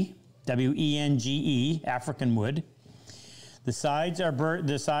Wenge, W-E-N-G-E, African wood. The sides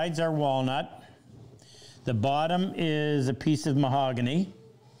are walnut. The bottom is a piece of mahogany.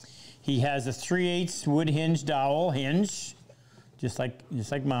 He has a 3/8 wood hinge dowel hinge, just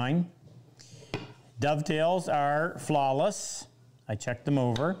like mine. Dovetails are flawless. I checked them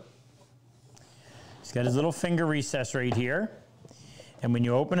over. He's got his little finger recess right here. And when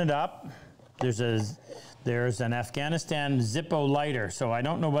you open it up, there's an Afghanistan Zippo lighter. So I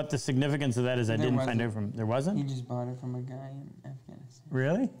don't know what the significance of that is. I didn't find out from, there wasn't? He just bought it from a guy in Afghanistan.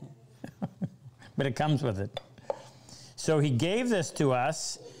 Really? Yeah. But it comes with it. So he gave this to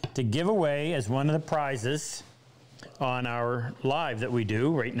us to give away as one of the prizes on our live that we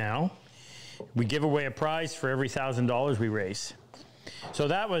do right now. We give away a prize for every $1,000 we raise. So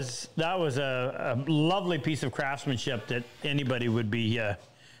that was a lovely piece of craftsmanship that anybody would be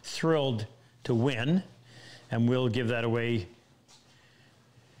thrilled to win, and we'll give that away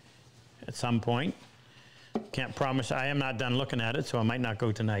at some point. Can't promise. I am not done looking at it, so I might not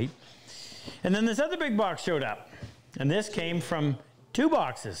go tonight. And then this other big box showed up, and this came from 2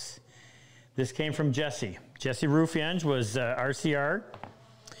 boxes. This came from Jesse. Jesse Ruffienge was RCR,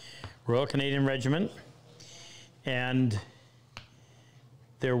 Royal Canadian Regiment, and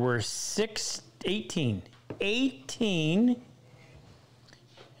there were 18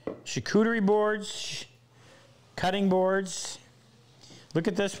 charcuterie boards, cutting boards. Look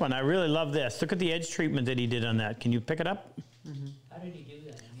at this one. I really love this. Look at the edge treatment that he did on that. Can you pick it up? Mm-hmm. How did he do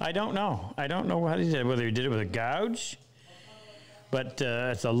that? I don't know. I don't know how he did it, whether he did it with a gouge. But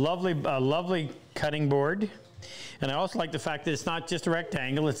it's a lovely cutting board. And I also like the fact that it's not just a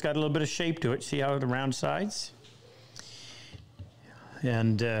rectangle. It's got a little bit of shape to it. See how the round sides?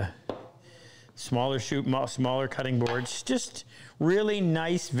 And smaller cutting boards. Just really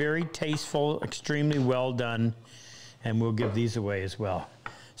nice, very tasteful, extremely well done. And we'll give these away as well.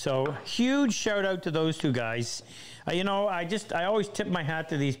 So huge shout out to those 2 guys. You know, I always tip my hat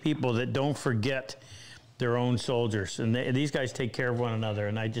to these people that don't forget their own soldiers. And these guys take care of one another.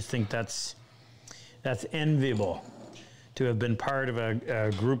 And I just think that's enviable to have been part of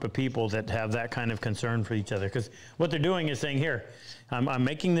a group of people that have that kind of concern for each other. Because what they're doing is saying, here, I'm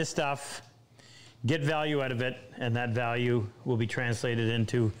making this stuff, get value out of it, and that value will be translated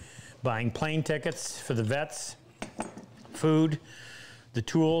into buying plane tickets for the vets, food, the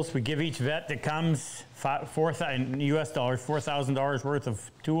tools. We give each vet that comes $4,000 worth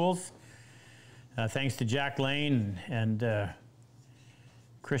of tools. Thanks to Jack Lane and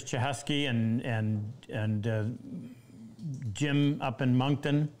Chris Chahusky and Jim up in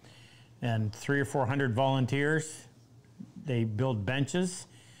Moncton and 300 or 400 volunteers. They build benches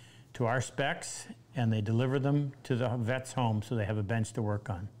to our specs and they deliver them to the vets' home so they have a bench to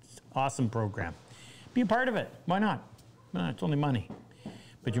work on. It's an awesome program. Be a part of it. Why not? Well, it's only money.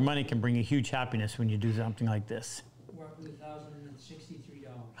 But your money can bring you huge happiness when you do something like this. We're up to $1,063.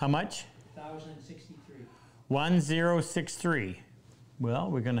 How much? $1,063. 1063. Well,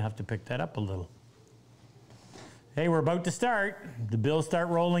 we're going to have to pick that up a little. Hey, we're about to start. The bills start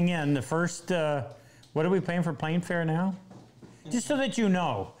rolling in. The first, what are we paying for plane fare now? Just so that you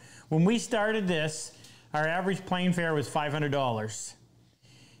know, when we started this, our average plane fare was $500.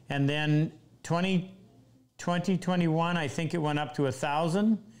 And then 2021, I think it went up to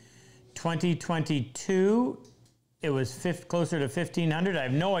 1,000. 2022, it was closer to 1,500. I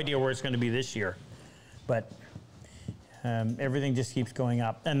have no idea where it's going to be this year, but everything just keeps going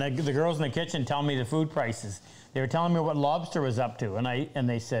up. And the girls in the kitchen tell me the food prices. They were telling me what lobster was up to, and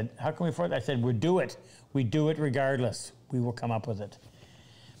they said, "How can we afford that?" I said, "We do it. We do it regardless. We will come up with it."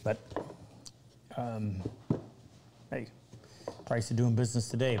 But hey, price of doing business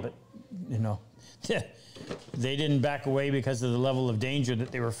today. But you know, they didn't back away because of the level of danger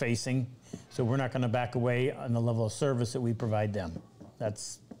that they were facing. So we're not going to back away on the level of service that we provide them.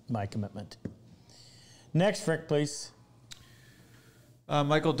 That's my commitment. Next, Frick, please.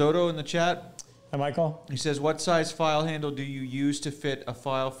 Michael Dodo in the chat. Hi, Michael. He says, what size file handle do you use to fit a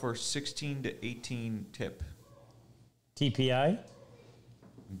file for 16 to 18 tip? TPI?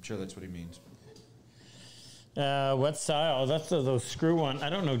 I'm sure that's what he means. What size? Oh, that's those screw one. I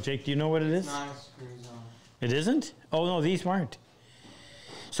don't know, Jake. Do you know what it is? It's not a screws on. It isn't? Oh, no, these weren't.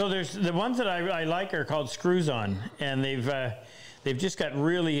 So there's the ones that I like are called screws on, and they've just got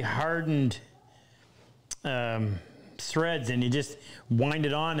really hardened threads, and you just wind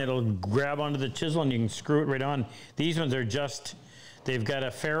it on, it'll grab onto the chisel and you can screw it right on. These ones are just, they've got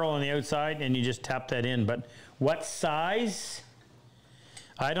a ferrule on the outside and you just tap that in. But what size?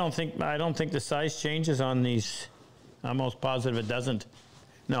 I don't think the size changes on these. I'm almost positive it doesn't.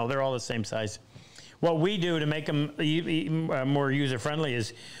 No, they're all the same size. What we do to make them more user-friendly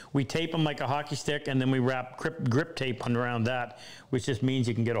is we tape them like a hockey stick, and then we wrap grip tape around that, which just means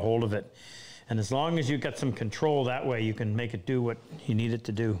you can get a hold of it. And as long as you've got some control that way, you can make it do what you need it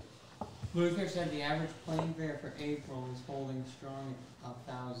to do. Luther said the average plane fare for April is holding strong at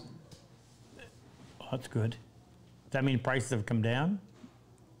 1,000. Oh, that's good. Does that mean prices have come down?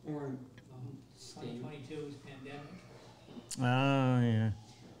 Or 2022 is pandemic. Oh,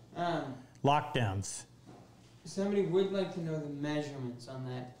 yeah. Lockdowns. Somebody would like to know the measurements on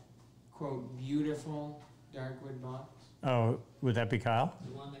that, quote, beautiful darkwood box. Oh, would that be Kyle?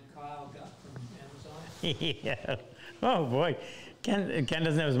 The one that Kyle got from Amazon. Yeah. Oh, boy. Ken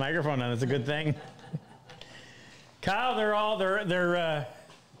doesn't have his microphone on. It's a good thing. Kyle, they're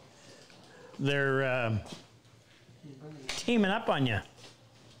teaming up on you.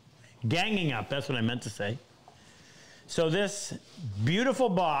 Ganging up, that's what I meant to say. So this beautiful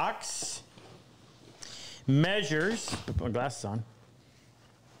box measures, put my glasses on.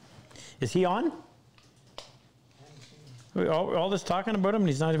 Is he on? All this talking about him and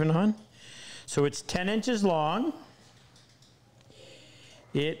he's not even on? So it's 10 inches long.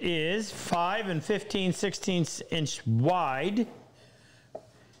 It is 5 and 15/16 inch wide.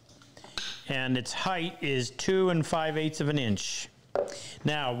 And its height is 2 5/8 of an inch.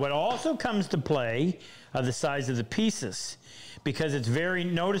 Now, what also comes to play are the size of the pieces, because it's very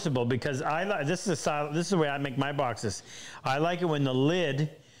noticeable. Because this is the way I make my boxes. I like it when the lid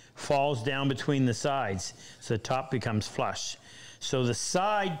falls down between the sides, so the top becomes flush. So the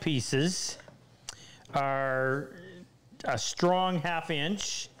side pieces are a strong 1/2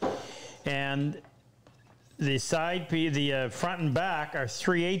 inch, and the front and back are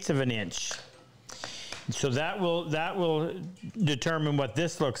 3/8 of an inch. So that will determine what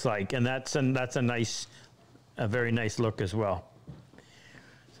this looks like, and that's a very nice look as well.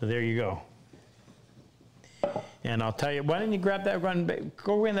 So there you go. And I'll tell you, why don't you grab that one?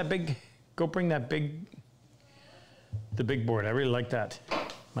 Go bring the big board. I really like that.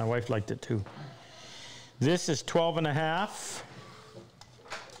 My wife liked it too. This is 12 1/2.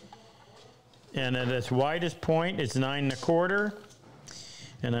 And at its widest point, it's 9 1/4.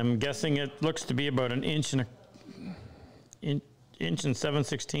 And I'm guessing it looks to be about an inch and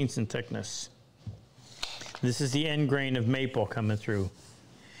 7/16 in thickness. This is the end grain of maple coming through.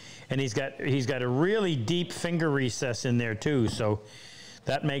 And he's got a really deep finger recess in there too, so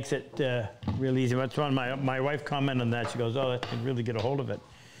that makes it really easy. That's one my wife commented on that. She goes, "Oh, that can really get a hold of it."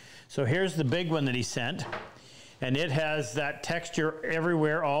 So here's the big one that he sent, and it has that texture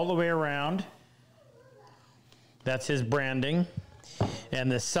everywhere, all the way around. That's his branding. And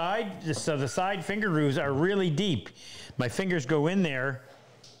the side finger grooves are really deep. My fingers go in there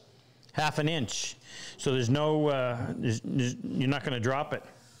 1/2 an inch, so there's no you're not going to drop it.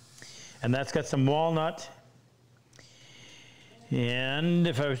 And that's got some walnut. And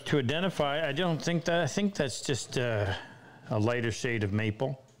if I was to identify, I think that's just a lighter shade of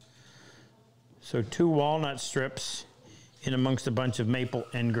maple. So 2 walnut strips in amongst a bunch of maple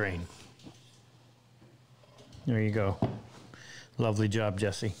end grain. There you go. Lovely job,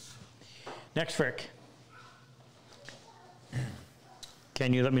 Jesse. Next, Frick.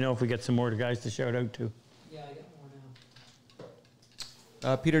 Can you let me know if we get some more guys to shout out to? Yeah, I got more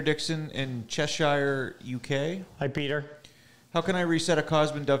now. Peter Dixon in Cheshire, UK. Hi, Peter. How can I reset a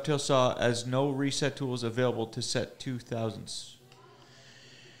Cosman dovetail saw as no reset tools available to set 2000s?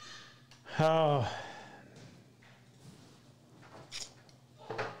 Oh.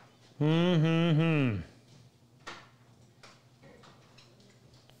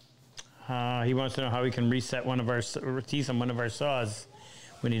 He wants to know how he can reset one of our teeth on one of our saws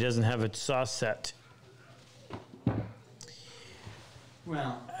when he doesn't have a saw set.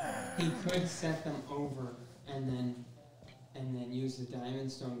 Well, he could set them over and then use the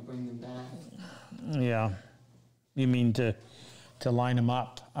diamond stone to bring them back. Yeah. You mean to line them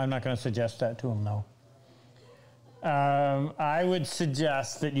up? I'm not going to suggest that to him, though. I would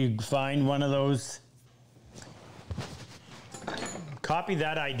suggest that you find one of those. Copy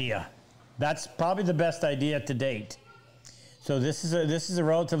that idea. That's probably the best idea to date. So this is a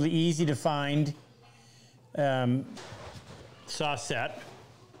relatively easy to find saw set.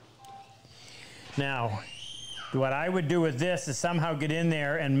 Now, what I would do with this is somehow get in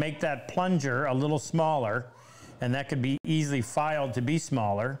there and make that plunger a little smaller, and that could be easily filed to be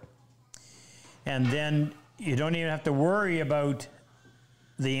smaller. And then you don't even have to worry about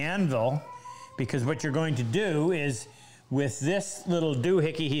the anvil, because what you're going to do is with this little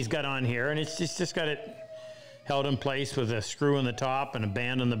doohickey he's got on here, and it's just got it held in place with a screw in the top and a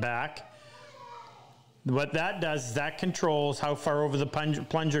band on the back. What that does is that controls how far over the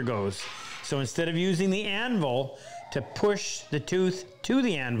plunger goes. So instead of using the anvil to push the tooth to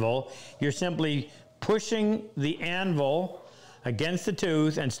the anvil, you're simply pushing the anvil against the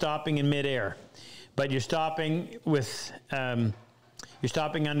tooth and stopping in midair. But you're stopping with you're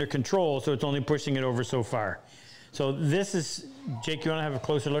stopping under control, so it's only pushing it over so far. So this is, Jake, you want to have a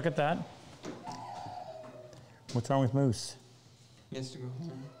closer look at that? What's wrong with Moose? He has to go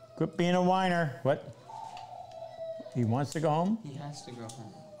home. Quit being a whiner. What? He wants to go home? He has to go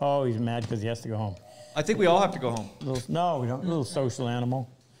home. Oh, he's mad because he has to go home. I think we all have to go home. No, we don't. Little social animal.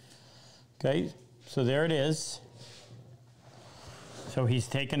 Okay, so there it is. So he's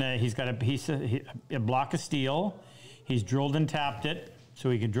taken he's got a piece of, a block of steel. He's drilled and tapped it, so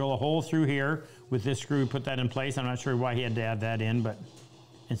he can drill a hole through here with this screw, put that in place. I'm not sure why he had to add that in, but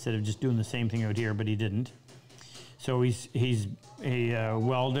instead of just doing the same thing out here, but he didn't. So he's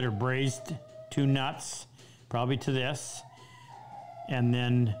welded or brazed 2 nuts, probably to this, and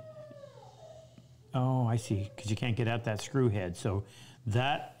then, oh, I see, because you can't get at that screw head. So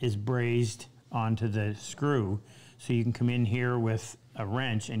that is brazed onto the screw, so you can come in here with a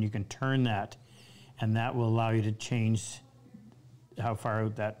wrench and you can turn that, and that will allow you to change how far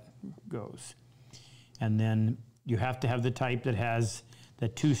out that goes. And then you have to have the type that has the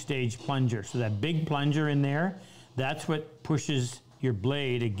 2-stage plunger. So that big plunger in there, that's what pushes your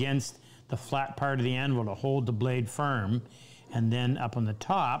blade against the flat part of the anvil to hold the blade firm. And then up on the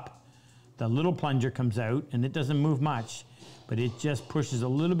top, the little plunger comes out, and it doesn't move much, but it just pushes a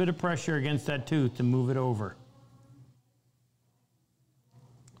little bit of pressure against that tooth to move it over.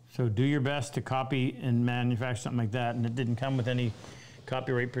 So do your best to copy and manufacture something like that, and it didn't come with any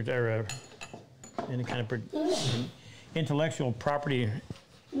copyright or any kind of intellectual property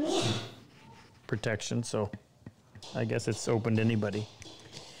protection, so I guess it's open to anybody.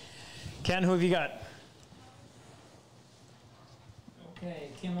 Ken, who have you got? Okay,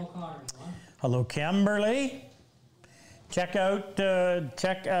 Kim O'Connor's on. Hello, Kimberly. Check out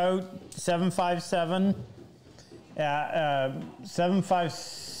 757.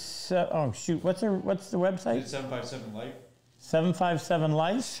 757. Oh shoot, what's the website? 757 Life. 757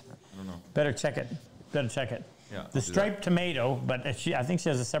 Life. I don't know. Better check it. Better check it. Yeah. The striped tomato, but I think she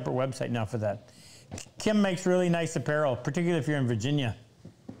has a separate website now for that. Kim makes really nice apparel, particularly if you're in Virginia.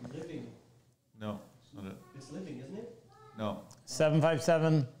 Living. No, not it. It's living, isn't it? No.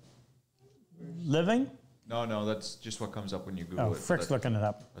 757 Living? No, that's just what comes up when you Google Oh, it. Frick's looking it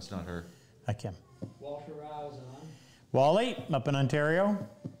up. That's not her. Hi, Kim. Walter Rouse on. Wally, up in Ontario.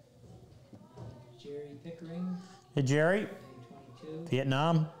 Jerry Pickering, Hey, Jerry. A22.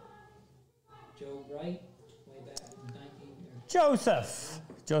 Vietnam. Joe Wright, way back in 19. Joseph.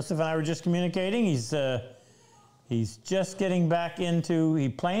 Joseph and I were just communicating. He's just getting back into, he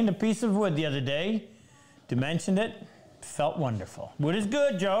planed a piece of wood the other day, dimensioned it, felt wonderful. Wood is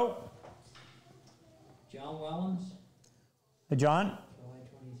good, Joe. John Wellens, Hey, John. July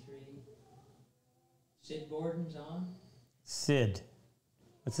 23. Sid Gordon's on. Sid.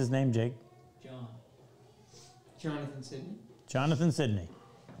 What's his name, Jake? John. Jonathan Sidney. Jonathan Sidney.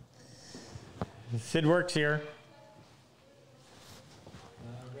 Sid works here.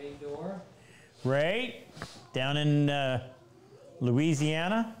 Ray Dorr. Ray, down in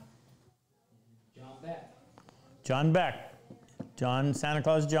Louisiana. John Beck. John Beck. John, Santa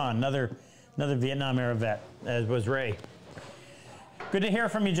Claus John, another Vietnam era vet, as was Ray. Good to hear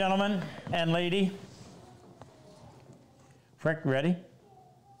from you, gentlemen and lady. Frick, ready?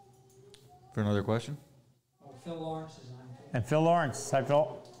 For another question? Oh, Phil Lawrence is on too. And Phil Lawrence. Hi,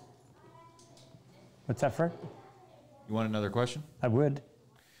 Phil. What's that, Frick? You want another question? I would.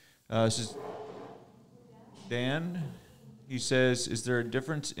 This is Dan. He says, is there a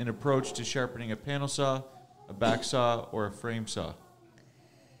difference in approach to sharpening a panel saw, a back saw, or a frame saw?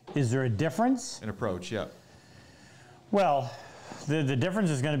 Is there a difference? An approach, yeah. Well, the difference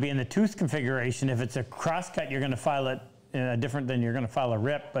is going to be in the tooth configuration. If it's a crosscut, you're going to file it different than you're going to file a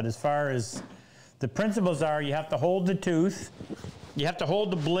rip. But as far as the principles are, you have to hold the tooth, you have to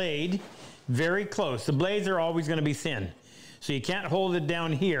hold the blade very close. The blades are always going to be thin. So you can't hold it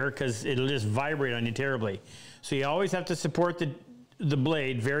down here because it'll just vibrate on you terribly. So you always have to support the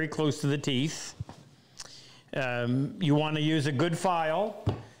blade very close to the teeth. You want to use a good file,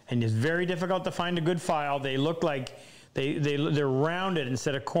 and it's very difficult to find a good file. They look like they're rounded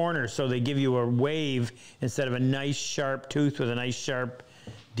instead of corners, so they give you a wave instead of a nice sharp tooth with a nice sharp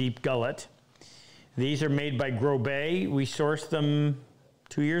deep gullet. These are made by Grobet. We sourced them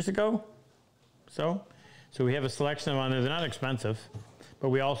 2 years ago. So we have a selection of them. They're not expensive, but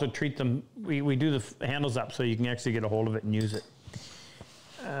we also treat them, we do the handles up so you can actually get a hold of it and use it.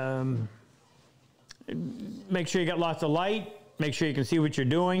 Make sure you got lots of light, make sure you can see what you're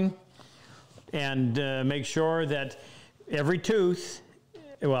doing, and make sure that every tooth,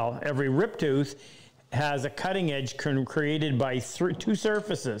 every rip tooth has a cutting edge created by two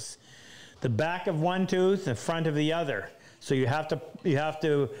surfaces, the back of one tooth, the front of the other. So you have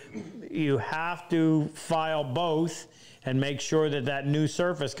to file both and make sure that that new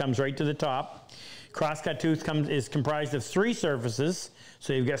surface comes right to the top. Crosscut tooth is comprised of 3 surfaces,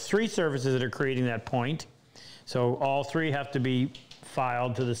 so you've got 3 surfaces that are creating that point. So all 3 have to be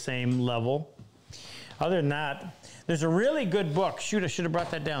filed to the same level. Other than that, there's a really good book. Shoot, I should have brought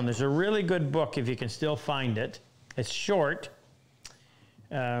that down. There's a really good book if you can still find it. It's short.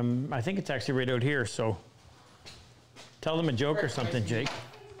 I think it's actually right out here, so tell them a joke or something, Jake.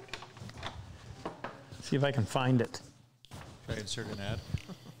 See if I can find it. Try to insert an ad.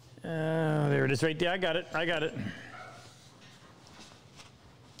 There it is right there. I got it.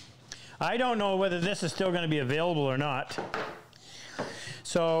 I don't know whether this is still going to be available or not.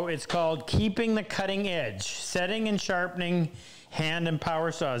 So it's called Keeping the Cutting Edge, Setting and Sharpening Hand and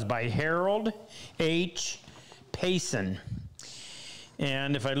Power Saws by Harold H. Payson.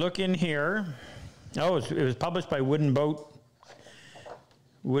 And if I look in here, it was published by Wooden Boat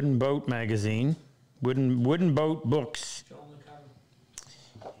magazine, Wooden Boat Books.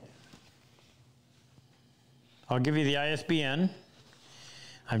 I'll give you the ISBN.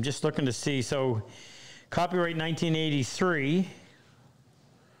 I'm just looking to see. So, copyright 1983,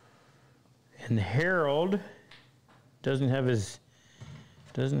 and Harold doesn't have his.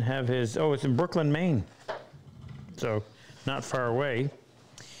 Oh, it's in Brooklyn, Maine. So, not far away.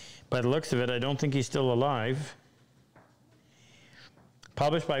 By the looks of it, I don't think he's still alive.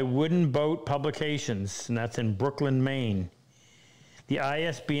 Published by Wooden Boat Publications, and that's in Brooklyn, Maine. The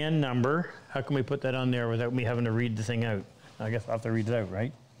ISBN number, how can we put that on there without me having to read the thing out? I guess I'll have to read it out,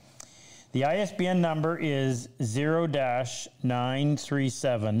 right? The ISBN number is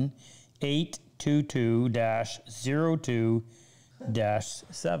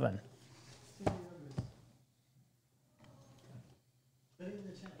 0-937-822-02-7.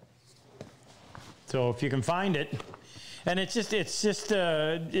 So if you can find it, and it's just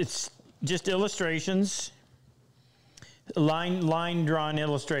illustrations, line drawn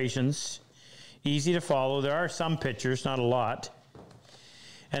illustrations, easy to follow. There are some pictures, not a lot,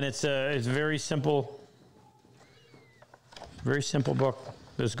 and it's a very simple book.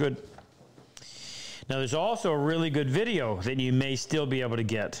 It's good. Now there's also a really good video that you may still be able to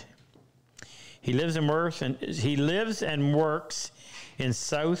get. He lives and works in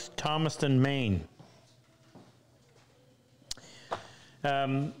South Thomaston, Maine.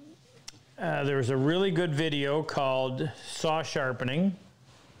 There's a really good video called Saw Sharpening.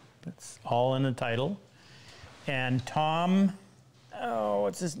 That's all in the title. And Tom,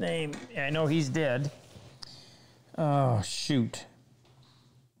 what's his name? I know he's dead. Oh, shoot.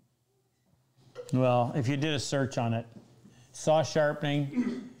 Well, if you did a search on it, Saw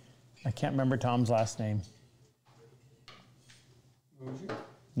Sharpening, I can't remember Tom's last name.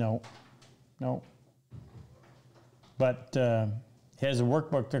 No. But he has a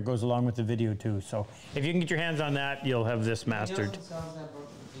workbook that goes along with the video too. So if you can get your hands on that, you'll have this mastered.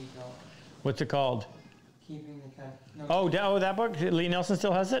 What's it called? Keeping the Cut. That book? Lee Nelson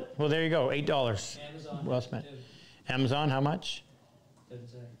still has it? Well, there you go. $8. Amazon. Well spent. Amazon, how much? Doesn't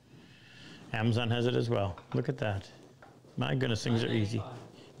say. Amazon has it as well. Look at that. My goodness, things are easy.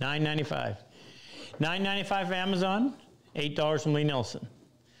 $9.95. $9.95 for Amazon, $8 from Lee Nelson.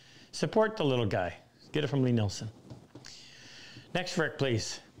 Support the little guy. Get it from Lee Nelson. Next, Rick,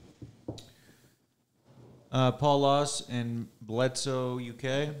 please. Paul Laws in Bledsoe,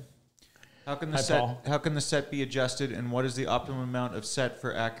 UK. How can the set be adjusted, and what is the optimum amount of set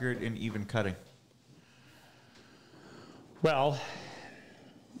for accurate and even cutting? Well,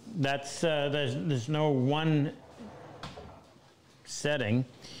 that's there's no one setting.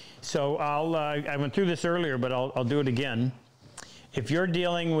 So I went through this earlier, but I'll do it again. If you're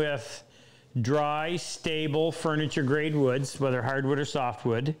dealing with dry, stable furniture grade woods, whether hardwood or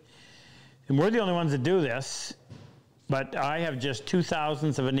softwood, and we're the only ones that do this, but I have just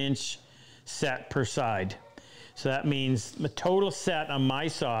 0.02 of an inch set per side. So that means the total set on my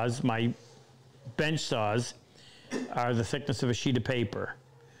saws, my bench saws, are the thickness of a sheet of paper.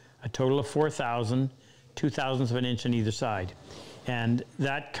 A total of 4,000, 0.02 of an inch on either side. And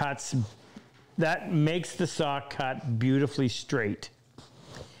that makes the saw cut beautifully straight.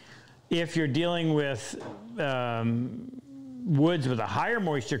 If you're dealing with woods with a higher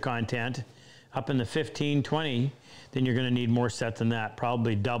moisture content, up in the 15, 20, then you're going to need more set than that,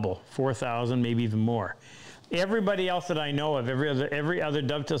 probably double, 4,000, maybe even more. Everybody else that I know of, every other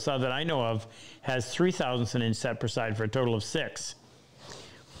dovetail saw that I know of, has 0.03 an inch set per side for a total of 6.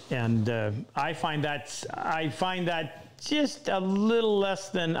 And I find that just a little less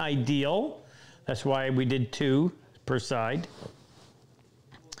than ideal. That's why we did 2 per side.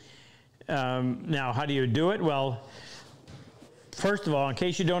 Now, how do you do it? Well, first of all, in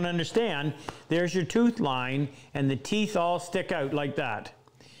case you don't understand, there's your tooth line, and the teeth all stick out like that.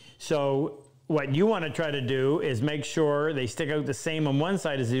 So what you want to try to do is make sure they stick out the same on one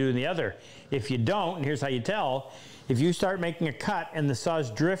side as they do on the other. If you don't, and here's how you tell, if you start making a cut and the saw's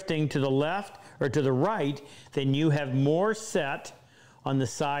drifting to the left or to the right, then you have more set on the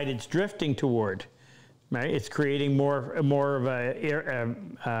side it's drifting toward. Right? It's creating more of a,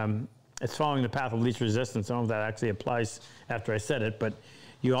 it's following the path of least resistance. I don't know if that actually applies after I said it, but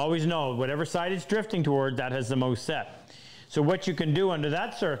you always know whatever side it's drifting toward, that has the most set. So what you can do under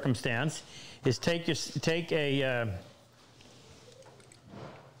that circumstance is take a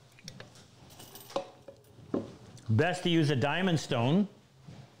best to use a diamond stone,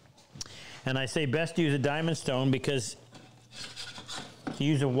 and I say best to use a diamond stone because if you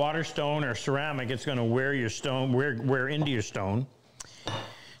use a water stone or ceramic, it's going to wear your stone, wear into your stone.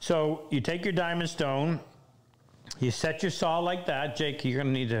 So you take your diamond stone, you set your saw like that. Jake, you're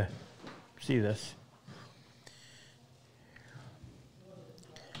going to need to see this.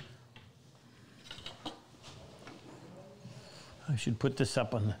 I should put this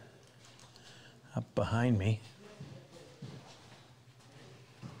up behind me.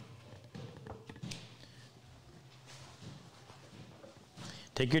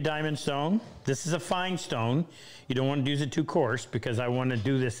 Take your diamond stone. This is a fine stone. You don't want to use it too coarse because I want to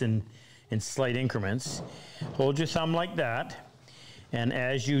do this in slight increments. Hold your thumb like that, and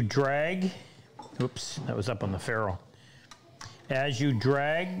as you drag, oops, that was up on the ferrule. As you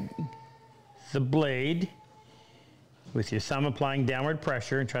drag the blade with your thumb applying downward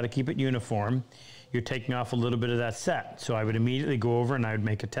pressure and try to keep it uniform, you're taking off a little bit of that set. So I would immediately go over and I would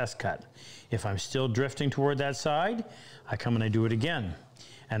make a test cut. If I'm still drifting toward that side, I come and I do it again.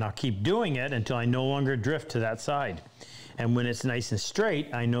 And I'll keep doing it until I no longer drift to that side. And when it's nice and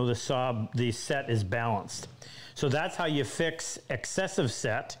straight, I know the set is balanced. So that's how you fix excessive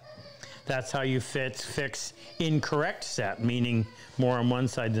set. That's how you fix incorrect set, meaning more on one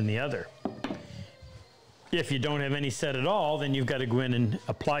side than the other. If you don't have any set at all, then you've got to go in and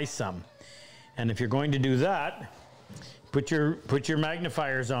apply some. And if you're going to do that, put your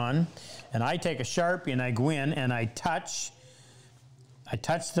magnifiers on, and I take a Sharpie and I go in and I touch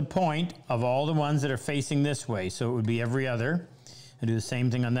the point of all the ones that are facing this way. So it would be every other. I do the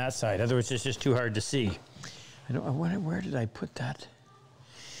same thing on that side. Otherwise, it's just too hard to see. Where did I put that?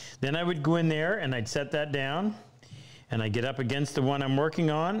 Then I would go in there and I'd set that down, and I get up against the one I'm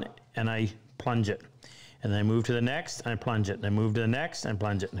working on and I plunge it. And then I move to the next, and I plunge it. And I move to the next, and I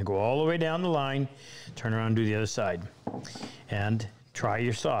plunge it. And I go all the way down the line, turn around and do the other side. And try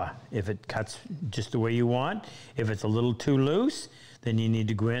your saw. If it cuts just the way you want, if it's a little too loose, then you need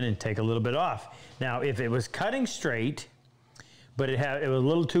to go in and take a little bit off. Now, if it was cutting straight, but it was a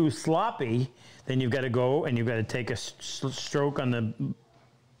little too sloppy, then you've got to go and you've got to take a stroke on the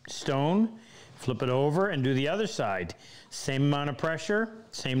stone, flip it over, and do the other side. Same amount of pressure,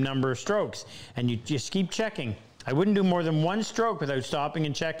 same number of strokes. And you just keep checking. I wouldn't do more than one stroke without stopping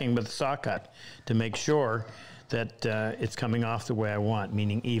and checking with the saw cut to make sure that it's coming off the way I want,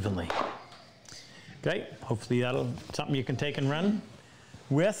 meaning evenly. Okay, hopefully that'll something you can take and run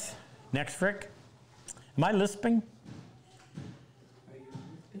with. Next, Frick. Am I lisping?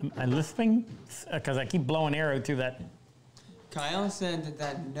 Am I lisping? Because I keep blowing air out through that. Kyle said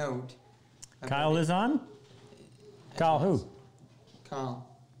that note. Kyle is on? Kyle who? Kyle.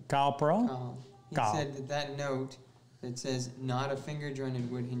 Kyle Pearl? Kyle. He Kyle. said that note that says not a finger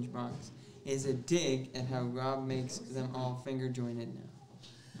jointed wood hinge box is a dig at how Rob makes them all finger jointed now.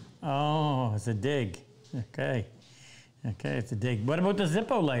 Oh, it's a dig. Okay. Okay, it's a dig. What about the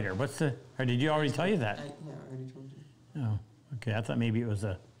Zippo lighter? Or did you already tell you that? Yeah, I already told you. Oh, okay. I thought maybe it was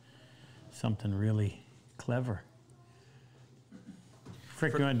something really clever.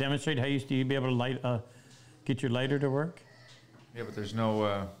 Frick, you want to demonstrate how you be able to get your lighter to work? Yeah, but there's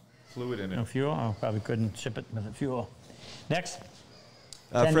no fluid in it. No fuel? I probably couldn't ship it with the fuel. Next.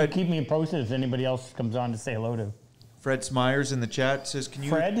 Fred, keep me posted if anybody else comes on to say hello to. Fred Smyers in the chat says, "Can you?"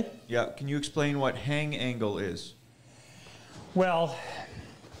 Fred? Yeah. Can you explain what hang angle is? Well,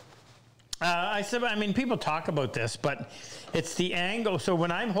 I mean, people talk about this, but it's the angle. So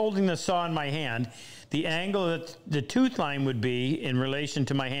when I'm holding the saw in my hand, the angle that the tooth line would be in relation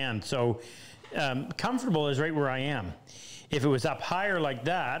to my hand. So comfortable is right where I am. If it was up higher like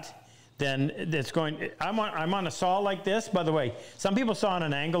that, then it's going. I'm on a saw like this. By the way, some people saw on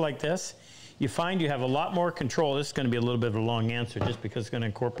an angle like this. You find you have a lot more control. This is going to be a little bit of a long answer just because it's going to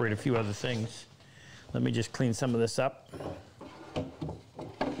incorporate a few other things. Let me just clean some of this up.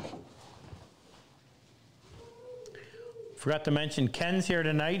 Forgot to mention Ken's here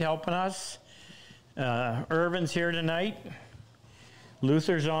tonight helping us. Irvin's here tonight.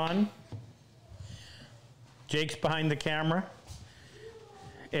 Luther's on. Jake's behind the camera.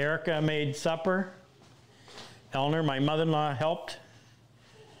 Erica made supper. Eleanor, my mother-in-law, helped.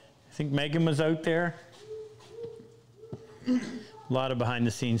 I think Megan was out there. A lot of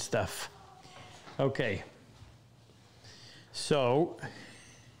behind-the-scenes stuff. Okay. So,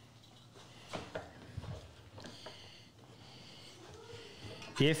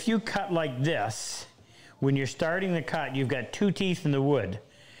 if you cut like this, when you're starting the cut, you've got 2 teeth in the wood,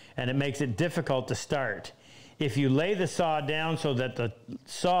 and it makes it difficult to start. If you lay the saw down so that the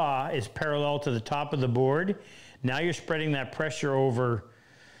saw is parallel to the top of the board, now you're spreading that pressure over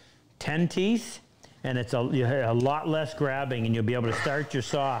 10 teeth, and it's a lot less grabbing, and you'll be able to start your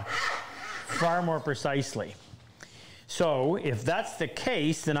saw far more precisely. So if that's the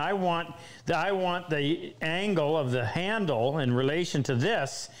case, then I want the angle of the handle in relation to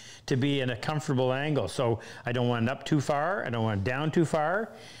this to be in a comfortable angle. So I don't want it up too far, I don't want it down too far,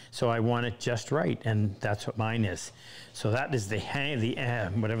 so I want it just right, and that's what mine is. So that is the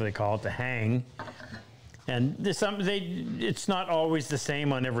hang, whatever they call it, the hang. And it's not always the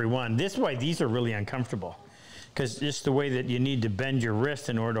same on every one. This way, these are really uncomfortable, because just the way that you need to bend your wrist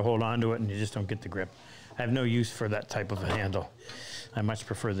in order to hold onto it, and you just don't get the grip. I have no use for that type of a handle. I much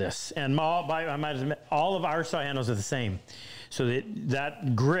prefer this. And I might admit, all of our saw handles are the same. So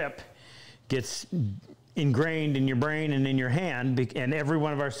that grip gets ingrained in your brain and in your hand, and every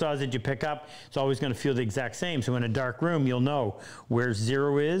one of our saws that you pick up, it's always going to feel the exact same. So in a dark room, you'll know where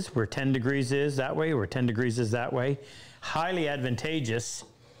 0 is, where 10 degrees is that way, where 10 degrees is that way. Highly advantageous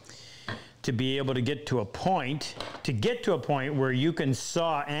to be able to get to a point where you can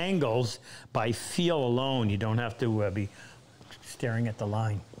saw angles by feel alone. You don't have to be staring at the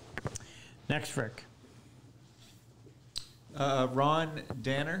line. Next, Frick. Ron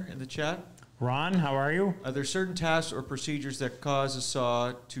Danner in the chat. Ron, how are you? Are there certain tasks or procedures that cause a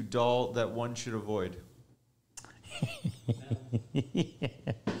saw to dull that one should avoid?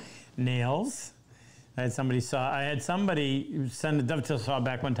 Nails. I had somebody send a dovetail saw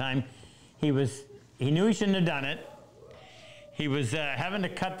back one time. He knew he shouldn't have done it. He was having to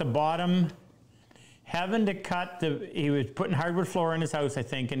cut the bottom, he was putting hardwood floor in his house, I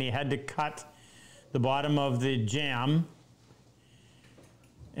think, and he had to cut the bottom of the jamb.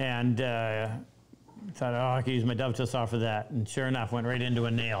 And thought, oh, I could use my dovetail saw for that. And sure enough, went right into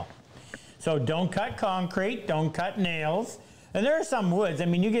a nail. So don't cut concrete, don't cut nails. And there are some woods. I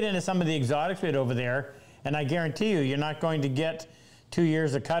mean, you get into some of the exotics wood over there, and I guarantee you're not going to get 2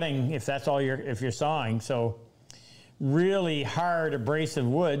 years of cutting if that's all if you're sawing. So really hard abrasive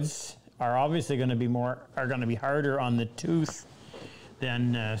woods are obviously going to be harder on the tooth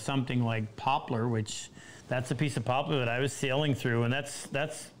than something like poplar, which that's a piece of poplar that I was sailing through, and that's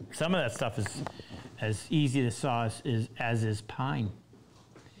some of that stuff is as easy to saw as is pine.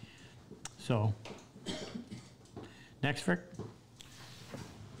 So next, Frick.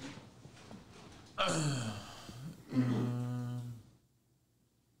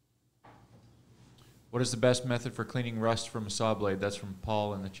 What is the best method for cleaning rust from a saw blade? That's from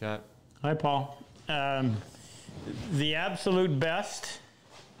Paul in the chat. Hi, Paul. The absolute best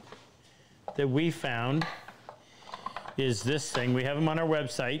that we found is this thing. We have them on our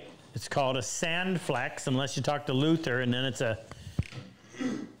website. It's called a sand flex, unless you talk to Luther, and then it's a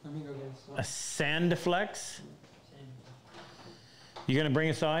sand flex. You gonna bring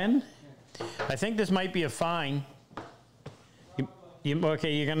a saw in? I think this might be a fine.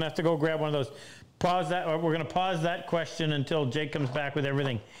 Okay, you're gonna have to go grab one of those. Pause that, or we're gonna pause that question until Jake comes back with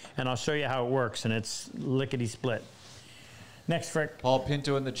everything, and I'll show you how it works, and it's lickety split. Next, Frick. Paul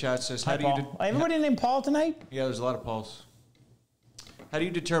Pinto in the chat says, Hi, Paul. Everybody named Paul tonight? Yeah, there's a lot of Pauls. How do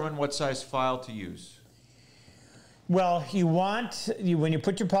you determine what size file to use? Well, when you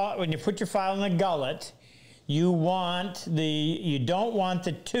put your file in the gullet, you don't want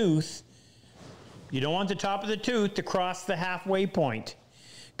the tooth, you don't want the top of the tooth to cross the halfway point.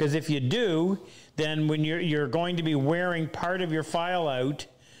 Because if you do, then when you're going to be wearing part of your file out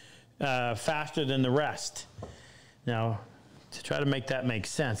faster than the rest. Now, to try to make that make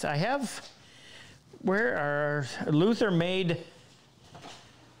sense, Luther made,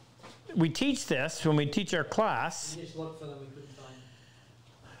 we teach this when we teach our class. We just looked for them, we couldn't find them.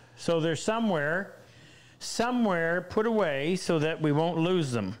 So they're somewhere put away so that we won't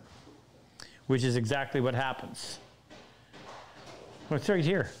lose them, which is exactly what happens. Well, it's right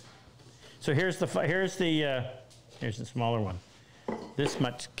here. So here's the smaller one. This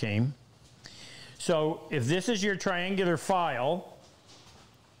much came. So if this is your triangular file,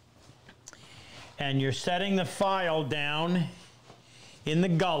 and you're setting the file down in the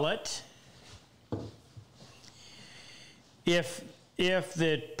gullet, if if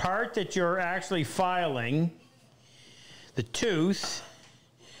the part that you're actually filing, the tooth,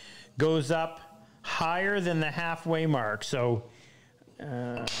 goes up higher than the halfway mark. So,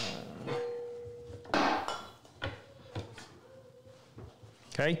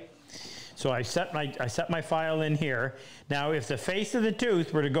 okay. So I set my file in here. Now, if the face of the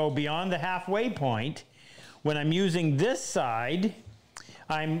tooth were to go beyond the halfway point, when I'm using this side,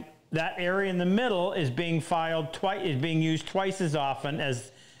 that area in the middle is being used twice as often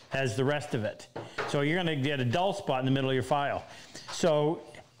as the rest of it. So you're going to get a dull spot in the middle of your file. So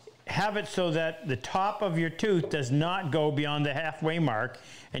have it so that the top of your tooth does not go beyond the halfway mark,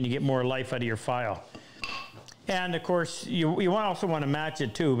 and you get more life out of your file. And of course, you also want to match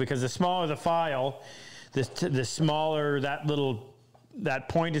it too, because the smaller the file, the smaller that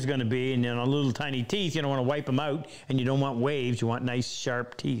point is going to be, and little tiny teeth, you don't want to wipe them out, and you don't want waves. You want nice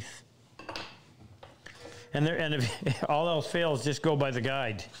sharp teeth. And if all else fails, just go by the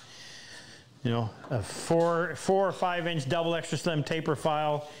guide. A 4 or 5 inch double extra slim taper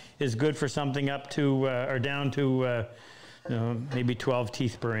file is good for something up to or down to maybe 12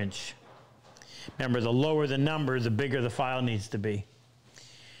 teeth per inch. Remember, the lower the number, the bigger the file needs to be.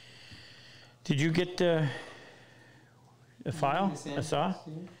 Did you get a file? A saw?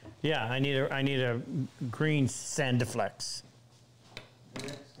 Yeah, I need a green Sandiflex.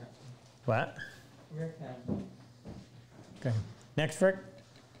 What? Okay. Next, Rick.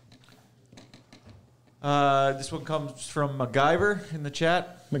 This one comes from MacGyver in the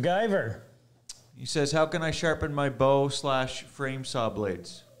chat. MacGyver. He says, "How can I sharpen my bow/frame saw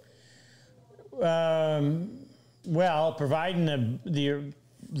blades?" Well, providing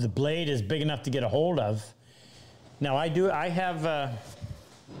the blade is big enough to get a hold of. Now I have.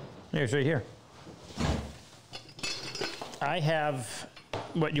 Here's right here. I have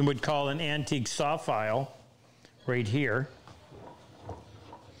what you would call an antique saw file right here.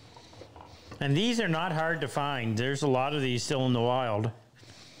 And these are not hard to find. There's a lot of these still in the wild.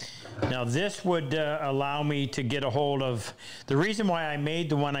 Now this would allow me to get a hold of, the reason why I made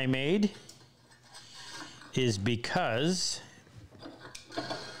the one I made is because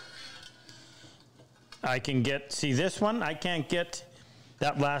I can see this one, I can't get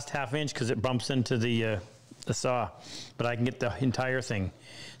that last ½ inch because it bumps into the saw, but I can get the entire thing.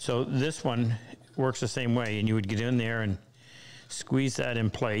 So this one works the same way, and you would get in there and squeeze that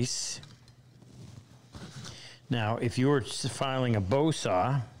in place. Now, if you were filing a bow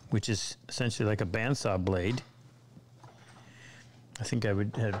saw, which is essentially like a bandsaw blade, I think I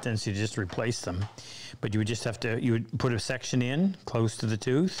would have a tendency to just replace them. But you would just have to, you would put a section in close to the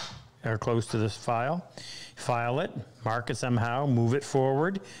tooth or close to this file it, mark it somehow, move it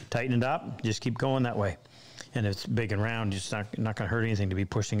forward, tighten it up, just keep going that way. And if it's big and round, it's not going to hurt anything to be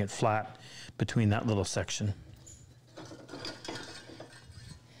pushing it flat between that little section.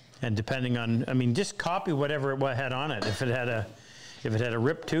 And depending on, I mean, just copy whatever it had on it. If it had a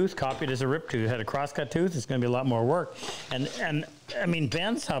ripped tooth, copy it as a ripped tooth. If it had a crosscut tooth, it's going to be a lot more work. And I mean,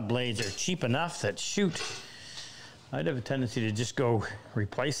 bandsaw blades are cheap enough that, shoot, I'd have a tendency to just go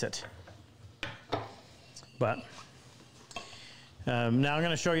replace it. But now I'm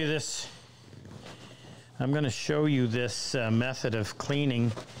going to show you this. I'm going to show you this method of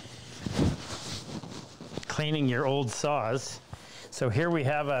cleaning your old saws. So here we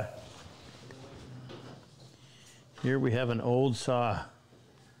have an old saw,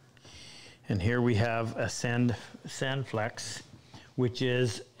 and here we have a Sandflex, which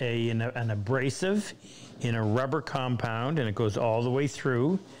is an abrasive in a rubber compound, and it goes all the way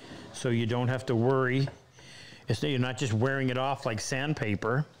through, so you don't have to worry. You're not just wearing it off like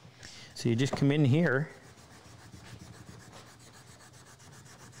sandpaper. So you just come in here.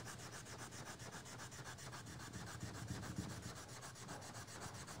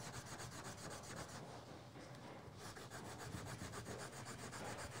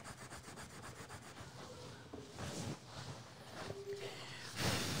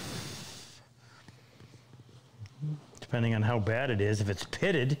 Depending on how bad it is. If it's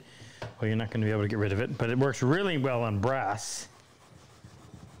pitted, well, you're not going to be able to get rid of it, but it works really well on brass.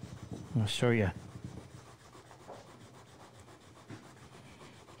 I'll show you.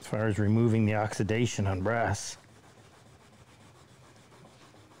 As far as removing the oxidation on brass.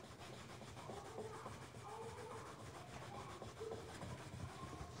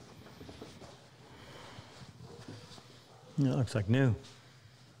 It looks like new.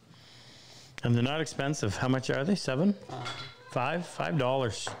 And they're not expensive. How much are they? $7?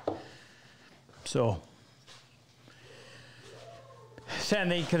 $5? So,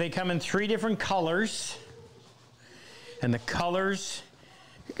 and they come in 3 different colors, and the colors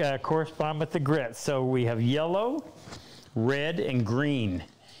correspond with the grit. So we have yellow, red, and green.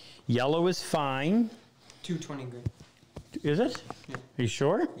 Yellow is fine. 220 grit. Is it? Yeah. Are you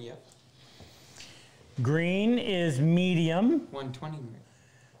sure? Yep. Green is medium. 120 grit.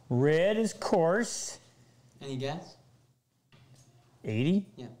 Red is coarse. Any guess? 80.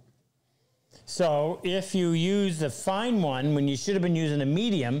 Yeah. So if you use the fine one when you should have been using a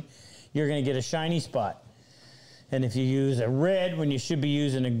medium, you're going to get a shiny spot. And if you use a red when you should be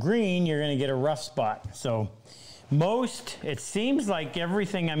using a green, you're going to get a rough spot. So it seems like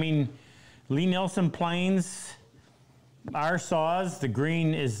everything, I mean, Lee Nielsen planes, our saws, the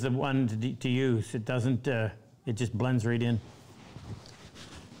green is the one to use. It doesn't, it just blends right in.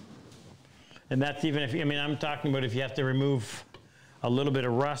 And that's even if, I mean, I'm talking about if you have to remove a little bit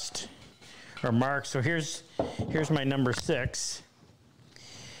of rust or marks. So here's my number 6.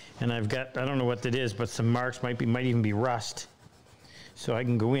 And I've got, I don't know what that is, but some marks might even be rust. So I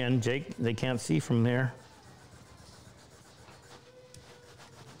can go in, Jake, they can't see from there.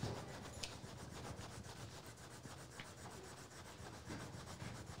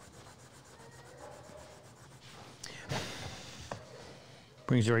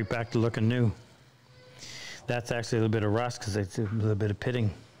 Brings you right back to looking new. That's actually a little bit of rust because it's a little bit of pitting.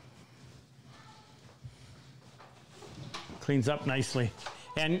 Cleans up nicely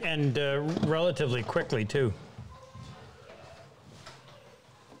and relatively quickly too.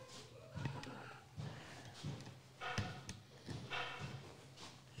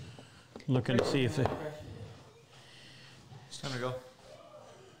 Looking to see if it. It's time to go.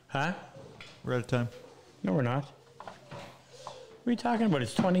 Huh? We're out of time. No, we're not. What are you talking about?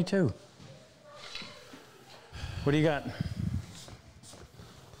 It's 22. What do you got?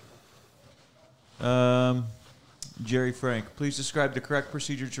 Jerry Frank, please describe the correct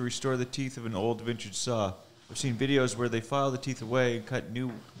procedure to restore the teeth of an old vintage saw. I've seen videos where they file the teeth away and cut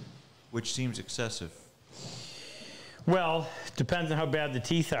new, which seems excessive. Well, depends on how bad the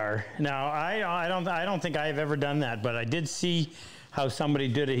teeth are. Now, I don't think I've ever done that, but I did see how somebody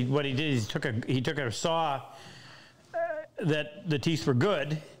did it. What he did is he took a saw that the teeth were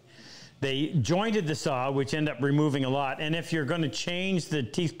good. They jointed the saw, which ended up removing a lot. And if you're going to change the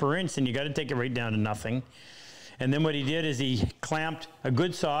teeth per inch, then you got to take it right down to nothing. And then what he did is he clamped a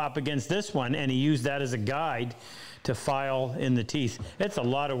good saw up against this one, and he used that as a guide to file in the teeth. It's a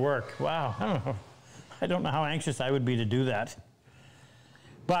lot of work. Wow. I don't know how anxious I would be to do that.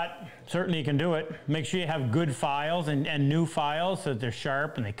 But certainly you can do it. Make sure you have good files and new files so that they're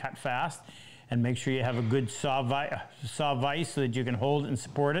sharp and they cut fast. And make sure you have a good saw vise so that you can hold it and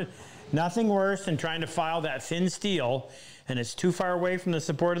support it. Nothing worse than trying to file that thin steel and it's too far away from the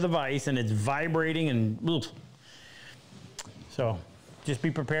support of the vise and it's vibrating and ugh. So just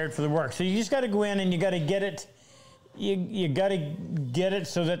be prepared for the work. So you just got to go in and you got to get it. You got to get it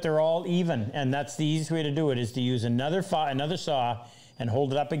so that they're all even, and that's the easiest way to do it is to use another saw and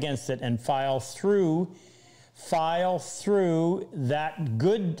hold it up against it and file through that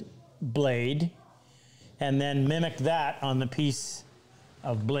good blade, and then mimic that on the piece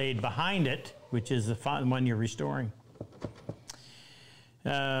of blade behind it, which is the one you're restoring.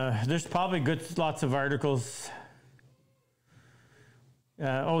 There's probably lots of articles.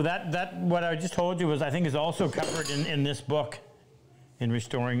 What I just told you was, I think, is also covered in this book, in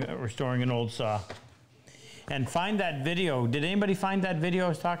restoring an old saw. And find that video. Did anybody find that video I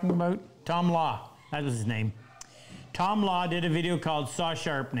was talking about? Tom Law, that was his name. Tom Law did a video called Saw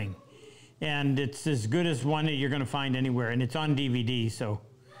Sharpening, and it's as good as one that you're going to find anywhere, and it's on DVD. So,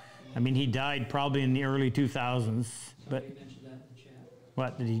 I mean, he died probably in the early 2000s. But You mentioned that in the chat.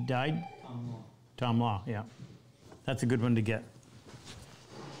 what, did he die? Tom Law. Tom Law, yeah. That's a good one to get.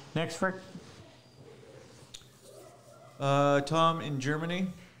 Next, Frick. Tom in Germany.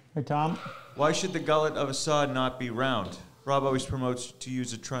 Hey, Tom. Why should the gullet of a saw not be round? Rob always promotes to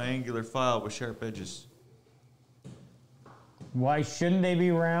use a triangular file with sharp edges. Why shouldn't they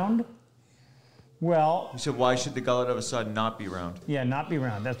be round? Well, He said, why should the gullet of a saw not be round? yeah, not be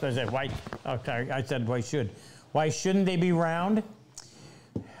round. That's what I said. Why? Oh, sorry, I said why should. Why shouldn't they be round?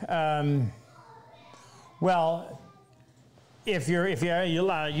 Well, if you're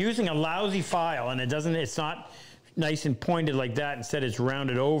using a lousy file and it's not nice and pointed like that, instead it's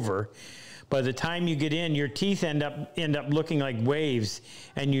rounded over, by the time you get in, your teeth end up looking like waves,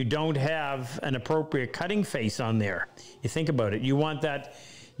 and you don't have an appropriate cutting face on there. You think about it. You want,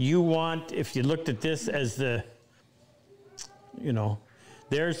 if you looked at this as the,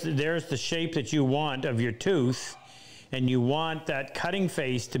 there's the shape that you want of your tooth, and you want that cutting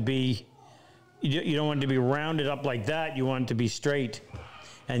face to be, you don't want it to be rounded up like that. You want it to be straight,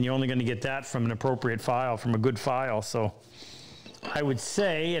 and you're only going to get that from an appropriate file, from a good file. So I would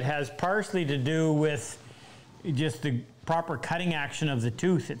say it has partially to do with just proper cutting action of the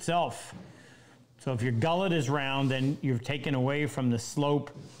tooth itself. So if your gullet is round, then you've taken away from the slope,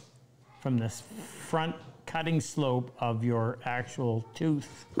 from the front cutting slope of your actual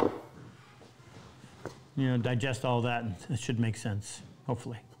tooth. You know, digest all that, and it should make sense,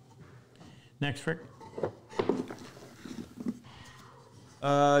 hopefully. Next, Frick.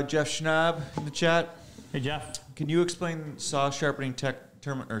 Jeff Schnabb in the chat. Hey, Jeff. Can you explain saw sharpening Can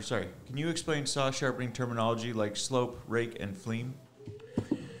you explain saw sharpening terminology like slope, rake, and fleam?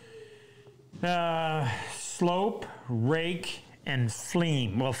 Slope, rake, and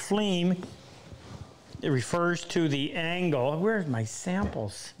fleam. Well, fleam, it refers to the angle. Where's my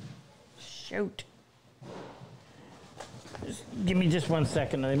samples? Shoot. Just give me just 1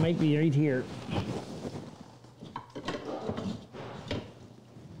 second. They might be right here.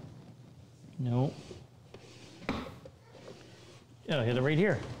 No. Oh, hit it right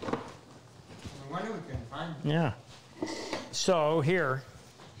here. No wonder we couldn't find it. Yeah. So here,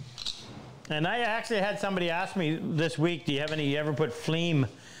 and I actually had somebody ask me this week, do you have any, you ever put fleam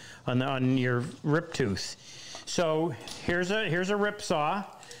on your rip tooth? So here's a rip saw.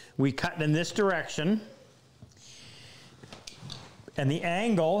 We cut in this direction. And the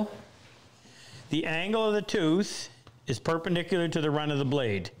angle of the tooth is perpendicular to the run of the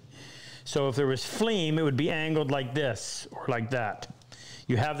blade. So if there was fleam, it would be angled like this or like that.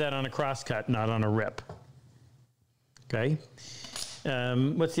 You have that on a crosscut, not on a rip. Okay.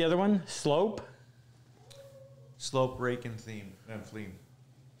 What's the other one? Slope? Slope, rake, and fleam.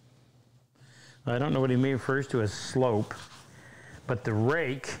 I don't know what he refers to as slope, but the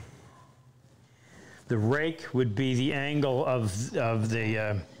rake would be the angle of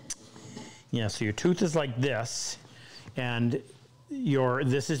the, yeah, so your tooth is like this, and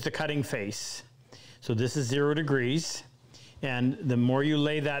this is the cutting face. So this is 0 degrees, and the more you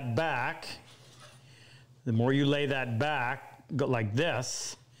lay that back, go like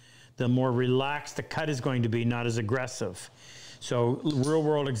this, the more relaxed the cut is going to be, not as aggressive. So real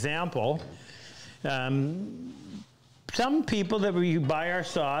world example, some people that we buy our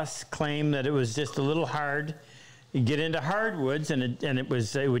sauce claim that it was just a little hard. You get into hardwoods and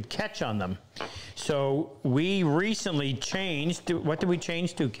it would catch on them. So we recently changed to, what did we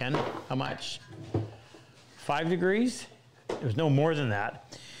change to, Ken? How much? 5 degrees? It was no more than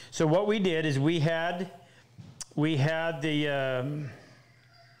that. So what we did is we had the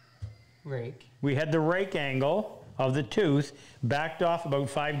Rake. We had the rake angle of the tooth backed off about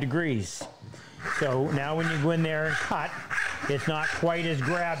 5 degrees. So now when you go in there and cut, it's not quite as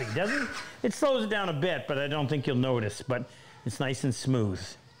grabby. It slows it down a bit, but I don't think you'll notice, but it's nice and smooth.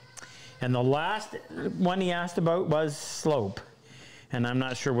 And the last one he asked about was slope, and I'm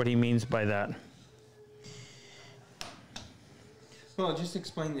not sure what he means by that. Well, just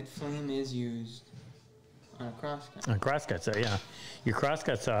explain that fleam is used on a crosscut. On a crosscut saw, yeah. Your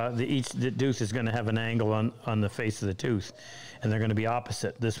crosscut saw, the tooth is going to have an angle on the face of the tooth, and they're going to be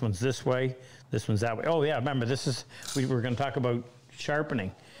opposite. This one's this way, this one's that way. Oh yeah, remember we were going to talk about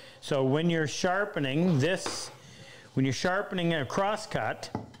sharpening. So when you're sharpening a crosscut,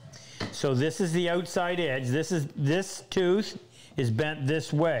 so this is the outside edge. This tooth is bent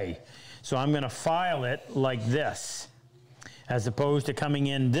this way. So I'm going to file it like this, as opposed to coming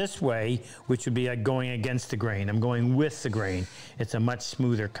in this way, which would be like going against the grain. I'm going with the grain. It's a much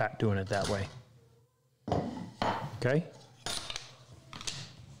smoother cut doing it that way. Okay?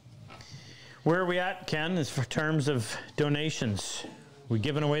 Where are we at, Ken, as for terms of donations? We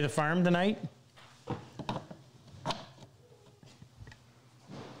giving away the farm tonight?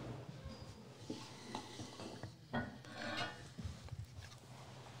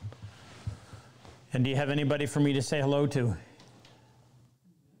 And do you have anybody for me to say hello to?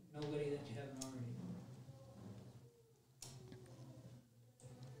 Nobody that you haven't already.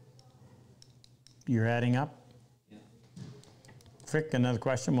 You're adding up? Yeah. Frick, another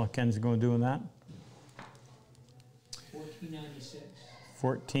question while Ken's going doing that. 1496.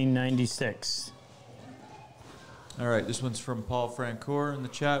 1496. All right, this one's from Paul Francoeur in the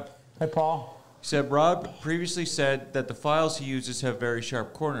chat. Hi, Paul. He said, Rob previously said that the files he uses have very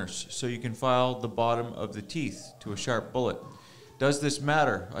sharp corners, so you can file the bottom of the teeth to a sharp bullet. Does this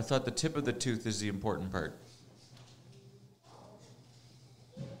matter? I thought the tip of the tooth is the important part.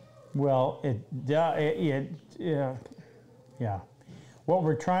 Well, yeah. What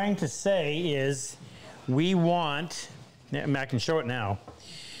we're trying to say is we want, I can show it now.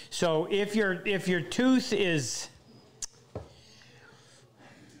 So if your tooth is,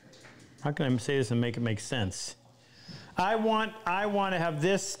 how can I say this and make it make sense? I want to have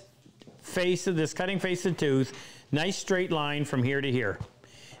this cutting face of the tooth, nice straight line from here to here.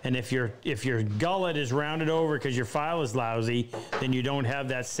 And if your gullet is rounded over because your file is lousy, then you don't have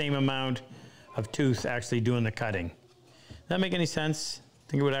that same amount of tooth actually doing the cutting. Does that make any sense?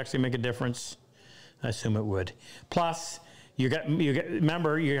 Think it would actually make a difference? I assume it would. Plus,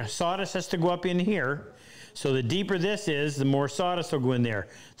 remember, your sawdust has to go up in here. So the deeper this is, the more sawdust will go in there.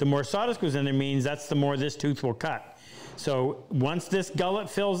 The more sawdust goes in there means that's the more this tooth will cut. So once this gullet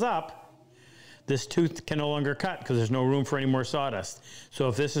fills up, this tooth can no longer cut because there's no room for any more sawdust. So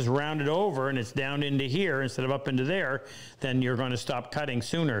if this is rounded over and it's down into here instead of up into there, then you're going to stop cutting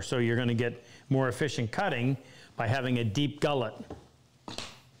sooner. So you're going to get more efficient cutting by having a deep gullet.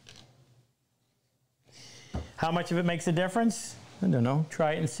 How much of it makes a difference? I don't know.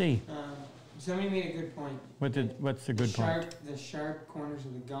 Try it and see. Somebody made a good point. What's the good point? The sharp corners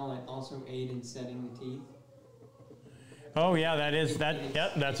of the gullet also aid in setting the teeth. Oh yeah,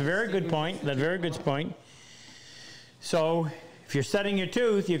 that's a very good point. That's a very good point. So if you're setting your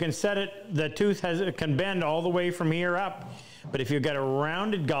tooth, you can set it, the tooth can bend all the way from here up. But if you've got a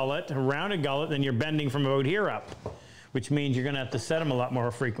rounded gullet, then you're bending from about here up, which means you're going to have to set them a lot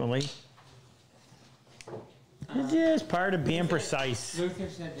more frequently. It's just part of being precise. Luther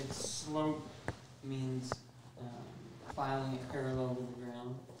said that slope means filing it parallel to the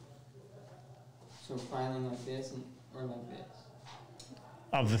ground. So filing like this or like this.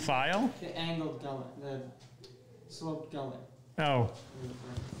 Of the file? The angled gullet, the sloped gullet. Oh,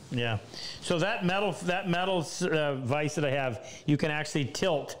 yeah. So that metal vise that I have, you can actually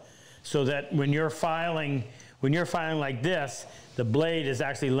tilt so that when you're filing like this, the blade is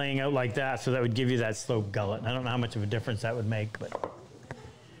actually laying out like that, so that would give you that sloped gullet. I don't know how much of a difference that would make, but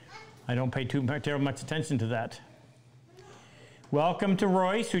I don't pay terribly much attention to that. Welcome to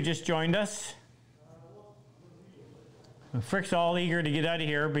Royce, who just joined us. Frick's all eager to get out of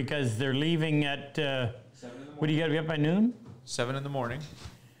here because they're leaving at, what do you got to be up by noon? 7 in the morning.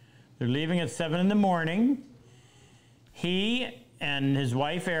 They're leaving at 7 in the morning. He and his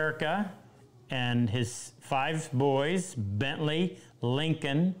wife Erica and his 5 boys, Bentley,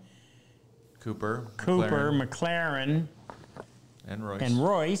 Lincoln, Cooper, McLaren, and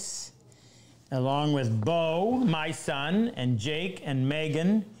Royce, along with Bo, my son, and Jake and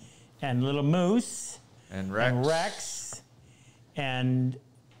Megan, and little Moose, and Rex, and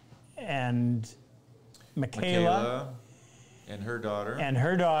Michaela, and her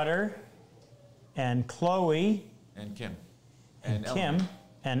daughter, and Chloe, and Kim,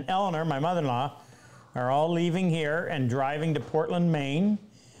 and Eleanor, my mother-in-law, are all leaving here and driving to Portland, Maine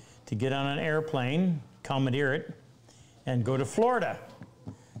to get on an airplane, commandeer it, and go to Florida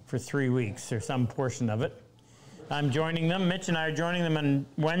for 3 weeks or some portion of it. I'm joining them. Mitch and I are joining them on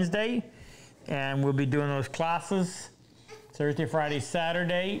Wednesday, and we'll be doing those classes Thursday, Friday,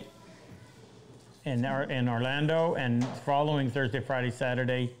 Saturday in Orlando, and following Thursday, Friday,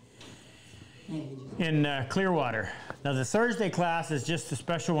 Saturday in Clearwater. Now the Thursday class is just a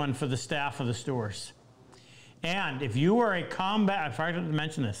special one for the staff of the stores. And if you are a combat, I forgot to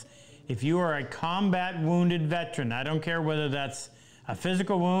mention this, if you are a combat wounded veteran, I don't care whether that's a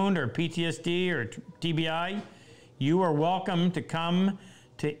physical wound or PTSD or TBI, you are welcome to come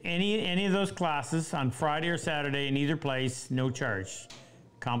to any of those classes on Friday or Saturday in either place, no charge.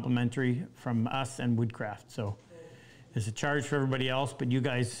 Complimentary from us and Woodcraft. So there's a charge for everybody else, but you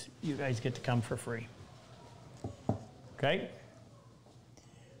guys get to come for free. Okay?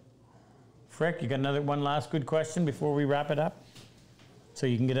 Frick, you got one last good question before we wrap it up? So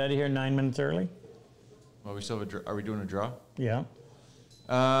you can get out of here 9 minutes early? Well, we still have are we doing a draw? Yeah.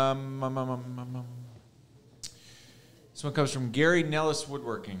 This one comes from Gary Nellis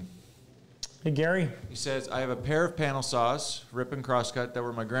Woodworking. Hey, Gary. He says, I have a pair of panel saws, rip and crosscut, that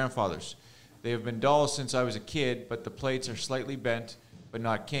were my grandfather's. They have been dull since I was a kid, but the plates are slightly bent, but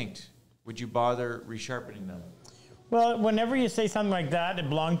not kinked. Would you bother resharpening them? Well, whenever you say something like that, it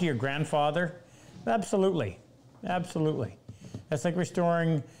belonged to your grandfather. Absolutely. Absolutely. That's like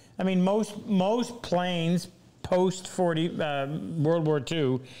restoring, I mean, most planes post World War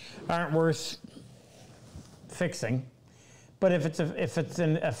II aren't worth fixing. But if it's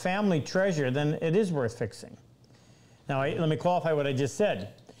a family treasure, then it is worth fixing. Now, let me qualify what I just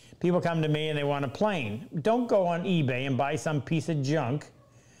said. People come to me and they want a plane. Don't go on eBay and buy some piece of junk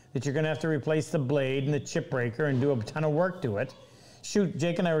that you're going to have to replace the blade and the chip breaker and do a ton of work to it.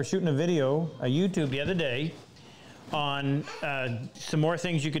 Jake and I were shooting a video, a YouTube the other day, on some more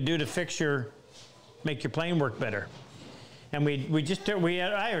things you could do to make your plane work better. And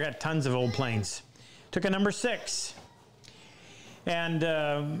I got tons of old planes. Took a number 6.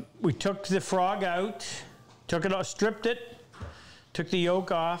 And we took the frog out, stripped it, took the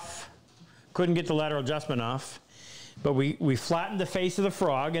yoke off, couldn't get the lateral adjustment off, But we flattened the face of the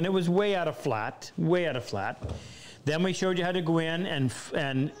frog, and it was way out of flat, way out of flat. Then we showed you how to go in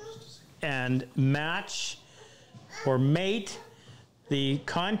and match or mate the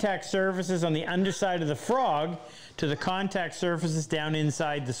contact surfaces on the underside of the frog to the contact surfaces down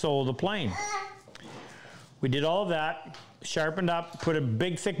inside the sole of the plane. We did all of that, sharpened up, put a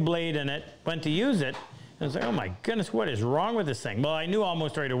big thick blade in it, went to use it, and I was like, oh my goodness, what is wrong with this thing? Well, I knew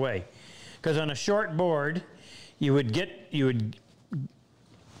almost right away, because on a short board, you would get a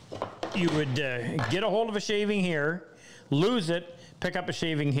hold of a shaving here, lose it, pick up a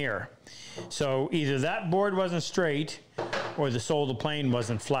shaving here. So either that board wasn't straight or the sole of the plane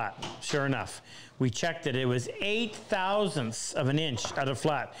wasn't flat. Sure enough, we checked it. It was 0.008 of an inch out of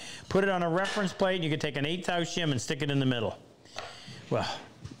flat. Put it on a reference plate, and you could take an 1/8 shim and stick it in the middle. Well,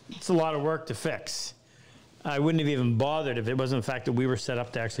 it's a lot of work to fix. I wouldn't have even bothered if it wasn't the fact that we were set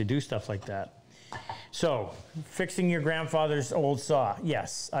up to actually do stuff like that. So, fixing your grandfather's old saw,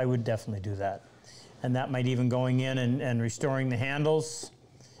 yes, I would definitely do that. And that might even going in and restoring the handles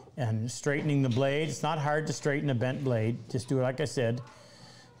and straightening the blade. It's not hard to straighten a bent blade. Just do it like I said.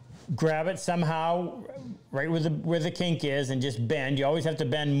 Grab it somehow right where the kink is and just bend. You always have to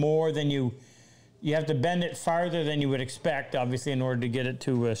bend more than you have to bend it farther than you would expect, obviously, in order to get it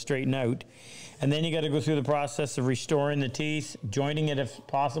to straighten out. And then you got to go through the process of restoring the teeth, joining it if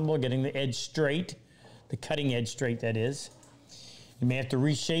possible, getting the edge straight, the cutting edge straight, that is. You may have to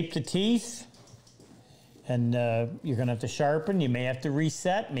reshape the teeth, and you're going to have to sharpen. You may have to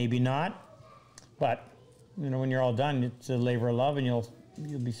reset, maybe not. But, you know, when you're all done, it's a labor of love, and you'll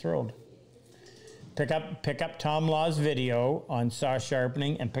be thrilled. Pick up Tom Law's video on saw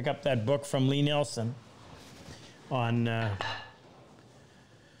sharpening, and pick up that book from Lee Nelson on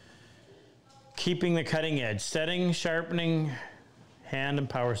keeping the cutting edge, setting, sharpening, hand and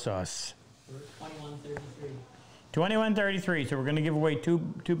power saws. 2133. 2133. So we're going to give away two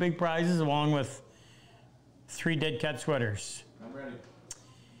big prizes along with 3 dead cat sweaters. I'm ready.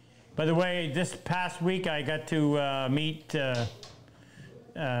 By the way, this past week I got to meet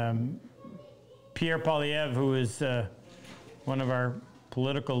Pierre Polyev, who is one of our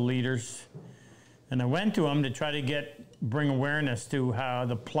political leaders, and I went to him to try to bring awareness to how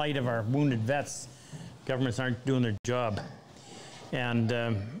the plight of our wounded vets. Governments aren't doing their job. And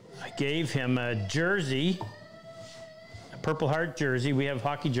I gave him a jersey, a Purple Heart jersey. We have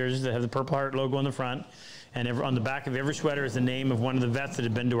hockey jerseys that have the Purple Heart logo on the front, and on the back of every sweater is the name of one of the vets that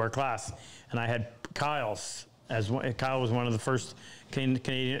had been to our class. And I had Kyle's. Kyle was one of the first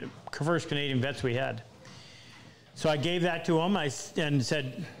Canadian vets we had. So I gave that to him and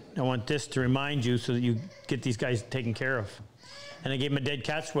said, I want this to remind you so that you get these guys taken care of. And I gave him a dead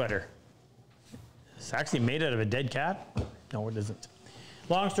cat sweater. It's actually made out of a dead cat. No, it isn't.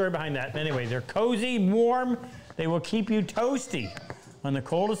 Long story behind that. Anyway, they're cozy, warm. They will keep you toasty on the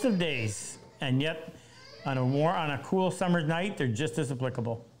coldest of days. And yet, on a cool summer's night, they're just as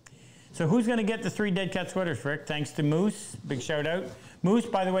applicable. So who's going to get the 3 dead cat sweaters, Rick? Thanks to Moose. Big shout out. Moose,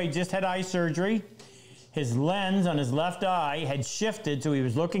 by the way, just had eye surgery. His lens on his left eye had shifted, so he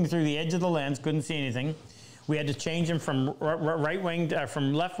was looking through the edge of the lens, couldn't see anything. We had to change him from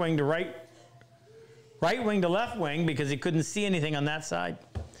from left wing to right wing to left wing because he couldn't see anything on that side.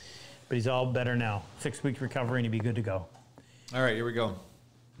 But he's all better now. 6 weeks recovery and he'd be good to go. All right, here we go.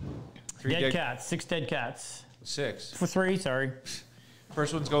 3 dead cats, 6 dead cats. 6. For 3, sorry.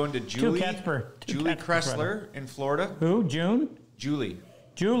 First one's going to Julie. Julie Kressler in Florida. Who? June? Julie.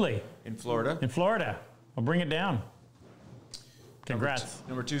 Julie. In Florida. In Florida. I'll bring it down. Congrats.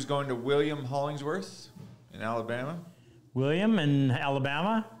 Number 2 is going to William Hollingsworth in Alabama. William in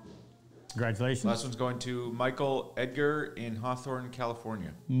Alabama. Congratulations. Last one's going to Michael Edgar in Hawthorne,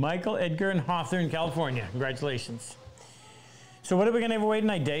 California. Michael Edgar in Hawthorne, California. Congratulations. So what are we going to give away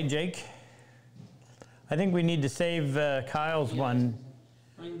tonight, Jake? I think we need to save Kyle's one.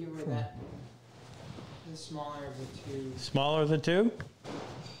 I can give away that. The smaller of the 2. Smaller of the 2?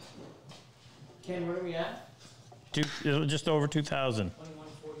 Ken, what are we at? Just over 2,000.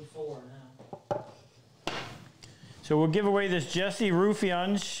 2144 now. So we'll give away this Jesse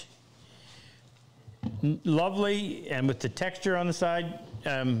Ruffiange. Lovely, and with the texture on the side,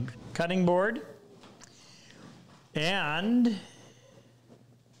 cutting board. And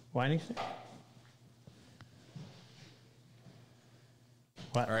winding stick.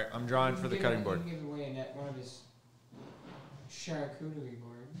 What? All right, I'm drawing for the cutting board. You can give away one of his charcuterie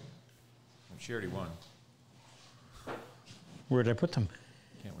board. She already won. Where did I put them?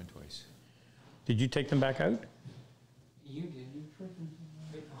 Can't win twice. Did you take them back out? You did. You put them.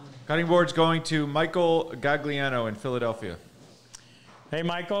 Cutting board's going to Michael Gagliano in Philadelphia. Hey,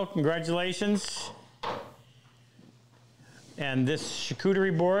 Michael, congratulations. and this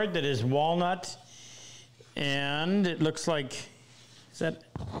charcuterie board that is walnut, and it looks like, it's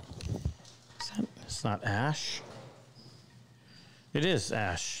not ash. It is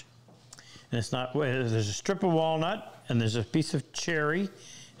ash. And it's not, there's a strip of walnut, and there's a piece of cherry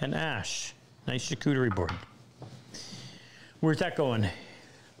and ash. Nice charcuterie board. Where's that going?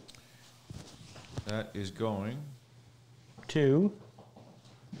 That is going To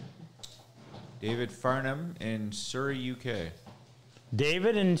David Farnham in Surrey, UK.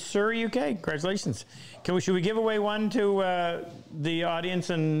 David in Surrey, UK. Congratulations. Should we give away one to the audience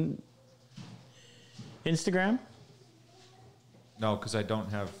on Instagram? No, because I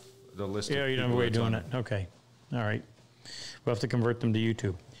don't have the list. Yeah, you don't have a way of doing it. Okay. All right. We'll have to convert them to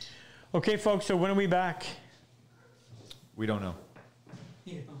YouTube. Okay, folks, so when are we back? We don't know.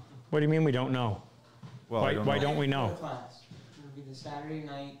 What do you mean we don't know? Well, I don't know. Why don't we Before know? the class. It'll be the Saturday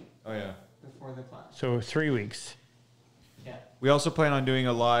night Oh, yeah. before the class. So 3 weeks. Yeah. We also plan on doing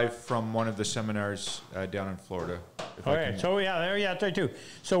a live from one of the seminars down in Florida. If All I right. can- So that's right too.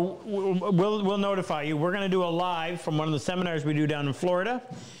 So we'll notify you. We're going to do a live from one of the seminars we do down in Florida,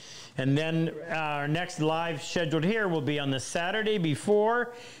 and then our next live scheduled here will be on the Saturday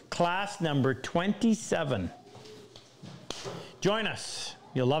before class number 27. Join us.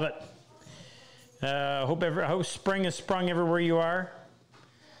 You'll love it. Hope spring has sprung everywhere you are.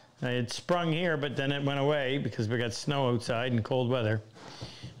 It sprung here, but then it went away because we got snow outside and cold weather.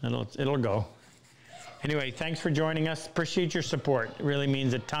 And it'll go. Anyway, thanks for joining us. Appreciate your support. It really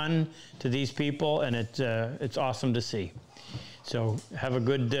means a ton to these people, and it's awesome to see. So have a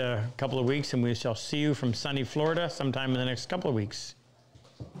good couple of weeks, and we shall see you from sunny Florida sometime in the next couple of weeks.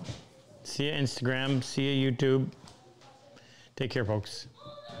 See you Instagram. See you YouTube. Take care, folks.